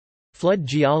 Flood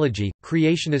geology –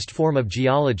 creationist form of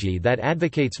geology that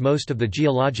advocates most of the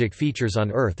geologic features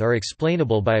on Earth are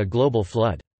explainable by a global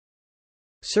flood.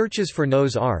 Searches for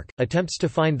Noah's Ark – attempts to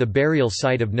find the burial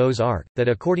site of Noah's Ark, that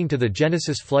according to the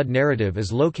Genesis flood narrative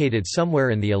is located somewhere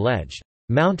in the alleged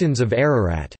mountains of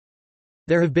Ararat.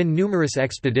 There have been numerous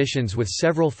expeditions with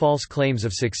several false claims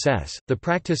of success. The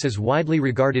practice is widely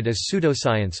regarded as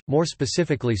pseudoscience, more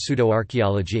specifically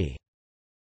pseudoarchaeology.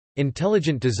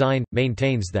 Intelligent design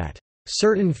maintains that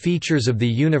certain features of the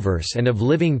universe and of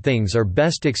living things are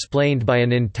best explained by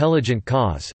an intelligent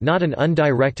cause, not an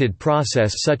undirected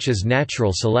process such as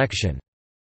natural selection.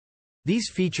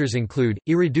 These features include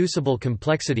irreducible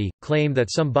complexity, claim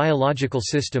that some biological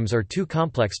systems are too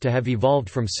complex to have evolved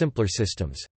from simpler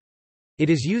systems. It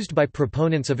is used by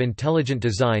proponents of intelligent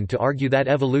design to argue that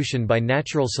evolution by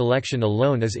natural selection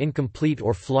alone is incomplete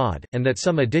or flawed, and that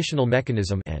some additional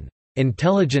mechanism, an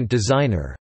intelligent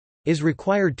designer, is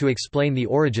required to explain the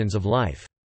origins of life.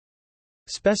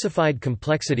 Specified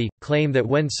complexity – claim that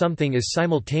when something is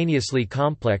simultaneously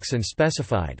complex and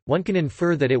specified, one can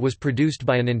infer that it was produced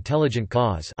by an intelligent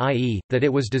cause, i.e., that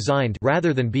it was designed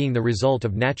rather than being the result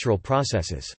of natural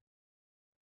processes.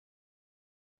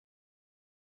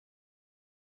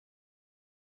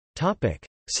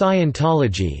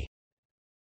 Scientology.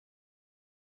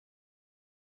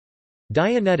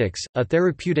 Dianetics, a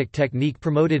therapeutic technique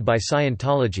promoted by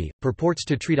Scientology, purports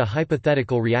to treat a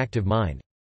hypothetical reactive mind.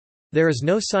 There is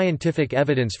no scientific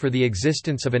evidence for the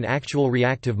existence of an actual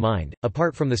reactive mind,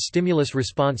 apart from the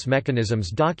stimulus-response mechanisms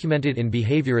documented in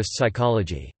behaviorist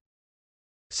psychology.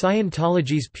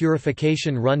 Scientology's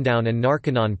Purification Rundown and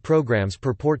Narconon programs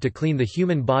purport to clean the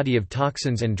human body of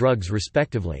toxins and drugs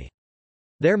respectively.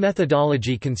 Their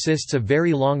methodology consists of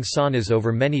very long saunas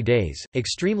over many days,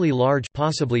 extremely large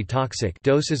possibly toxic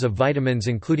doses of vitamins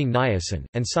including niacin,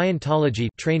 and Scientology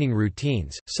training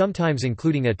routines, sometimes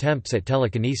including attempts at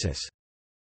telekinesis.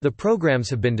 The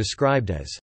programs have been described as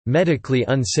medically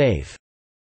unsafe,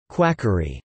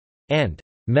 quackery, and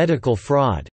medical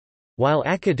fraud, while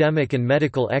academic and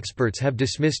medical experts have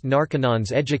dismissed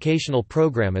Narconon's educational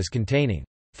program as containing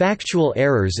factual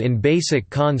errors in basic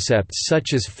concepts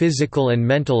such as physical and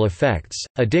mental effects,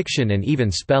 addiction and even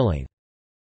spelling.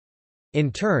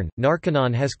 In turn,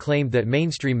 Narconon has claimed that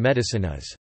mainstream medicine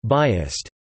is biased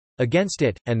against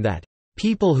it, and that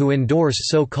people who endorse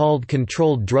so-called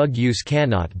controlled drug use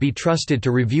cannot be trusted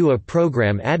to review a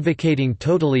program advocating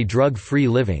totally drug-free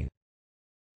living.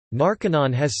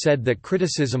 Narconon has said that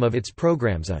criticism of its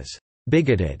programs is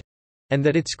bigoted, and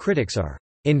that its critics are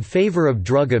in favor of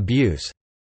drug abuse.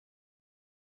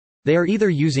 They are either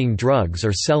using drugs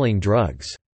or selling drugs.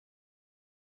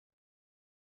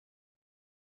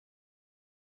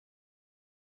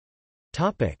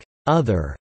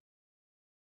 Other.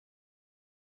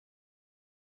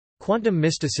 Quantum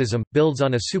mysticism builds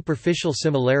on a superficial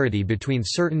similarity between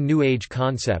certain New Age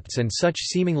concepts and such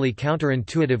seemingly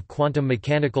counterintuitive quantum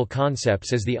mechanical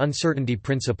concepts as the uncertainty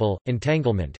principle,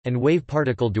 entanglement, and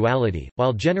wave-particle duality,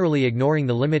 while generally ignoring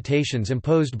the limitations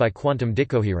imposed by quantum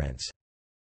decoherence.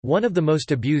 One of the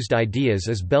most abused ideas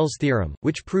is Bell's theorem,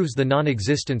 which proves the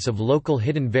non-existence of local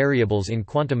hidden variables in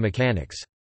quantum mechanics.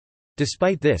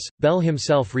 Despite this, Bell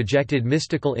himself rejected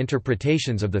mystical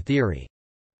interpretations of the theory.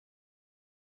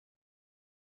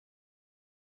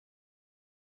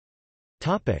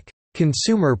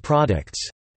 Consumer products.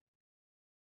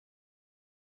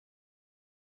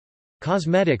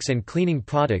 Cosmetics and cleaning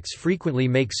products frequently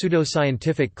make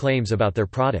pseudoscientific claims about their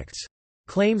products.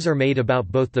 Claims are made about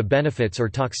both the benefits or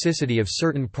toxicity of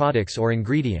certain products or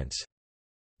ingredients.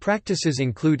 Practices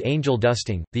include angel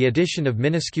dusting, the addition of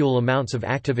minuscule amounts of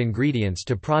active ingredients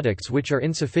to products which are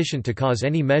insufficient to cause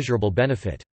any measurable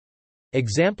benefit.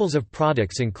 Examples of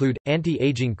products include,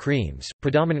 anti-aging creams,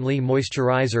 predominantly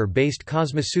moisturizer-based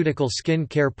cosmeceutical skin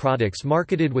care products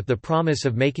marketed with the promise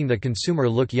of making the consumer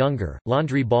look younger,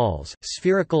 laundry balls,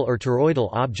 spherical or toroidal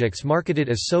objects marketed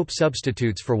as soap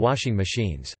substitutes for washing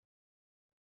machines.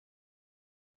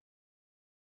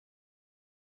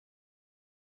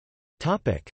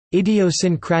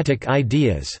 Idiosyncratic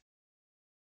ideas.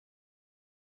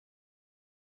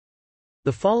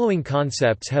 The following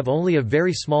concepts have only a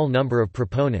very small number of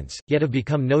proponents, yet have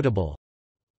become notable.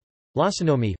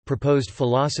 Lawsonomy, proposed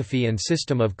philosophy and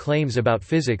system of claims about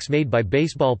physics made by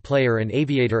baseball player and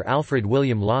aviator Alfred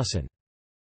William Lawson.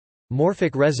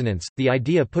 Morphic resonance, the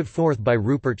idea put forth by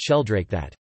Rupert Sheldrake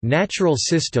that natural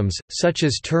systems, such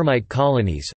as termite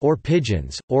colonies, or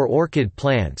pigeons, or orchid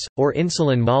plants, or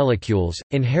insulin molecules,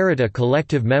 inherit a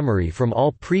collective memory from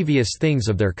all previous things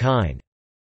of their kind.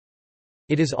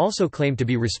 It is also claimed to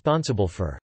be responsible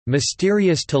for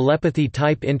mysterious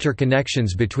telepathy-type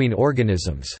interconnections between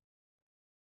organisms.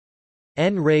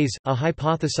 N-rays, a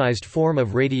hypothesized form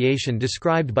of radiation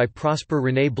described by Prosper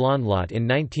René Blondlot in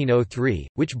 1903,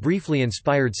 which briefly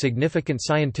inspired significant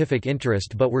scientific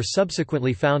interest but were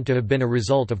subsequently found to have been a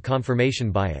result of confirmation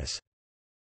bias.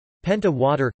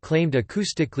 Penta-water, claimed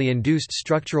acoustically induced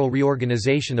structural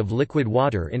reorganization of liquid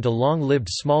water into long-lived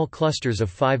small clusters of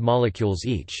 5 molecules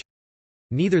each.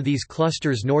 Neither these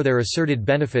clusters nor their asserted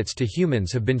benefits to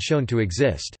humans have been shown to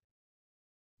exist.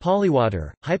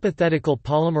 Polywater, hypothetical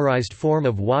polymerized form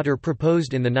of water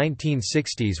proposed in the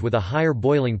 1960s with a higher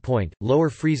boiling point,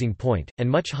 lower freezing point, and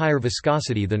much higher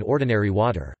viscosity than ordinary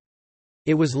water.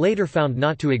 It was later found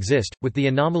not to exist, with the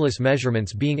anomalous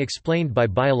measurements being explained by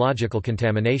biological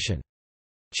contamination.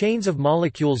 Chains of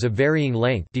molecules of varying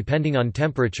length depending on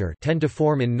temperature tend to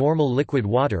form in normal liquid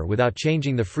water without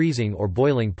changing the freezing or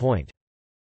boiling point.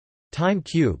 Time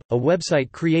Cube, a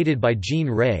website created by Jean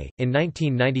Ray, in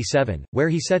 1997, where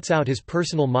he sets out his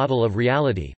personal model of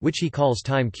reality, which he calls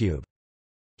Time Cube.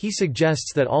 He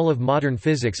suggests that all of modern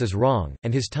physics is wrong,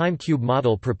 and his Time Cube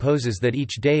model proposes that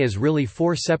each day is really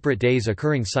 4 separate days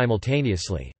occurring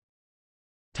simultaneously.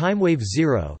 Timewave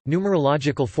Zero,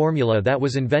 numerological formula that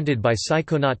was invented by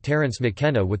psychonaut Terence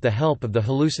McKenna with the help of the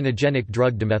hallucinogenic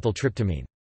drug dimethyltryptamine.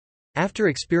 After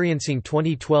experiencing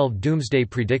 2012 doomsday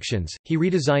predictions, he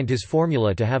redesigned his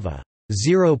formula to have a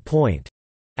 0 point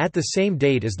at the same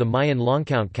date as the Mayan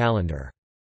longcount calendar.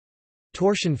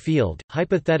 Torsion field,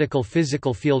 hypothetical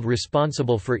physical field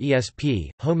responsible for ESP,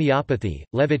 homeopathy,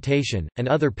 levitation, and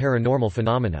other paranormal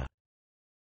phenomena.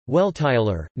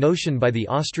 Wellteiler, notion by the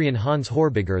Austrian Hans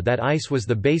Horbiger that ice was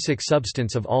the basic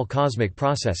substance of all cosmic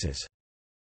processes.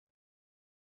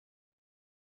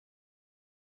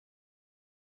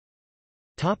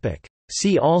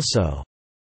 See also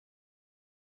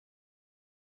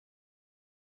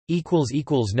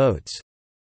Notes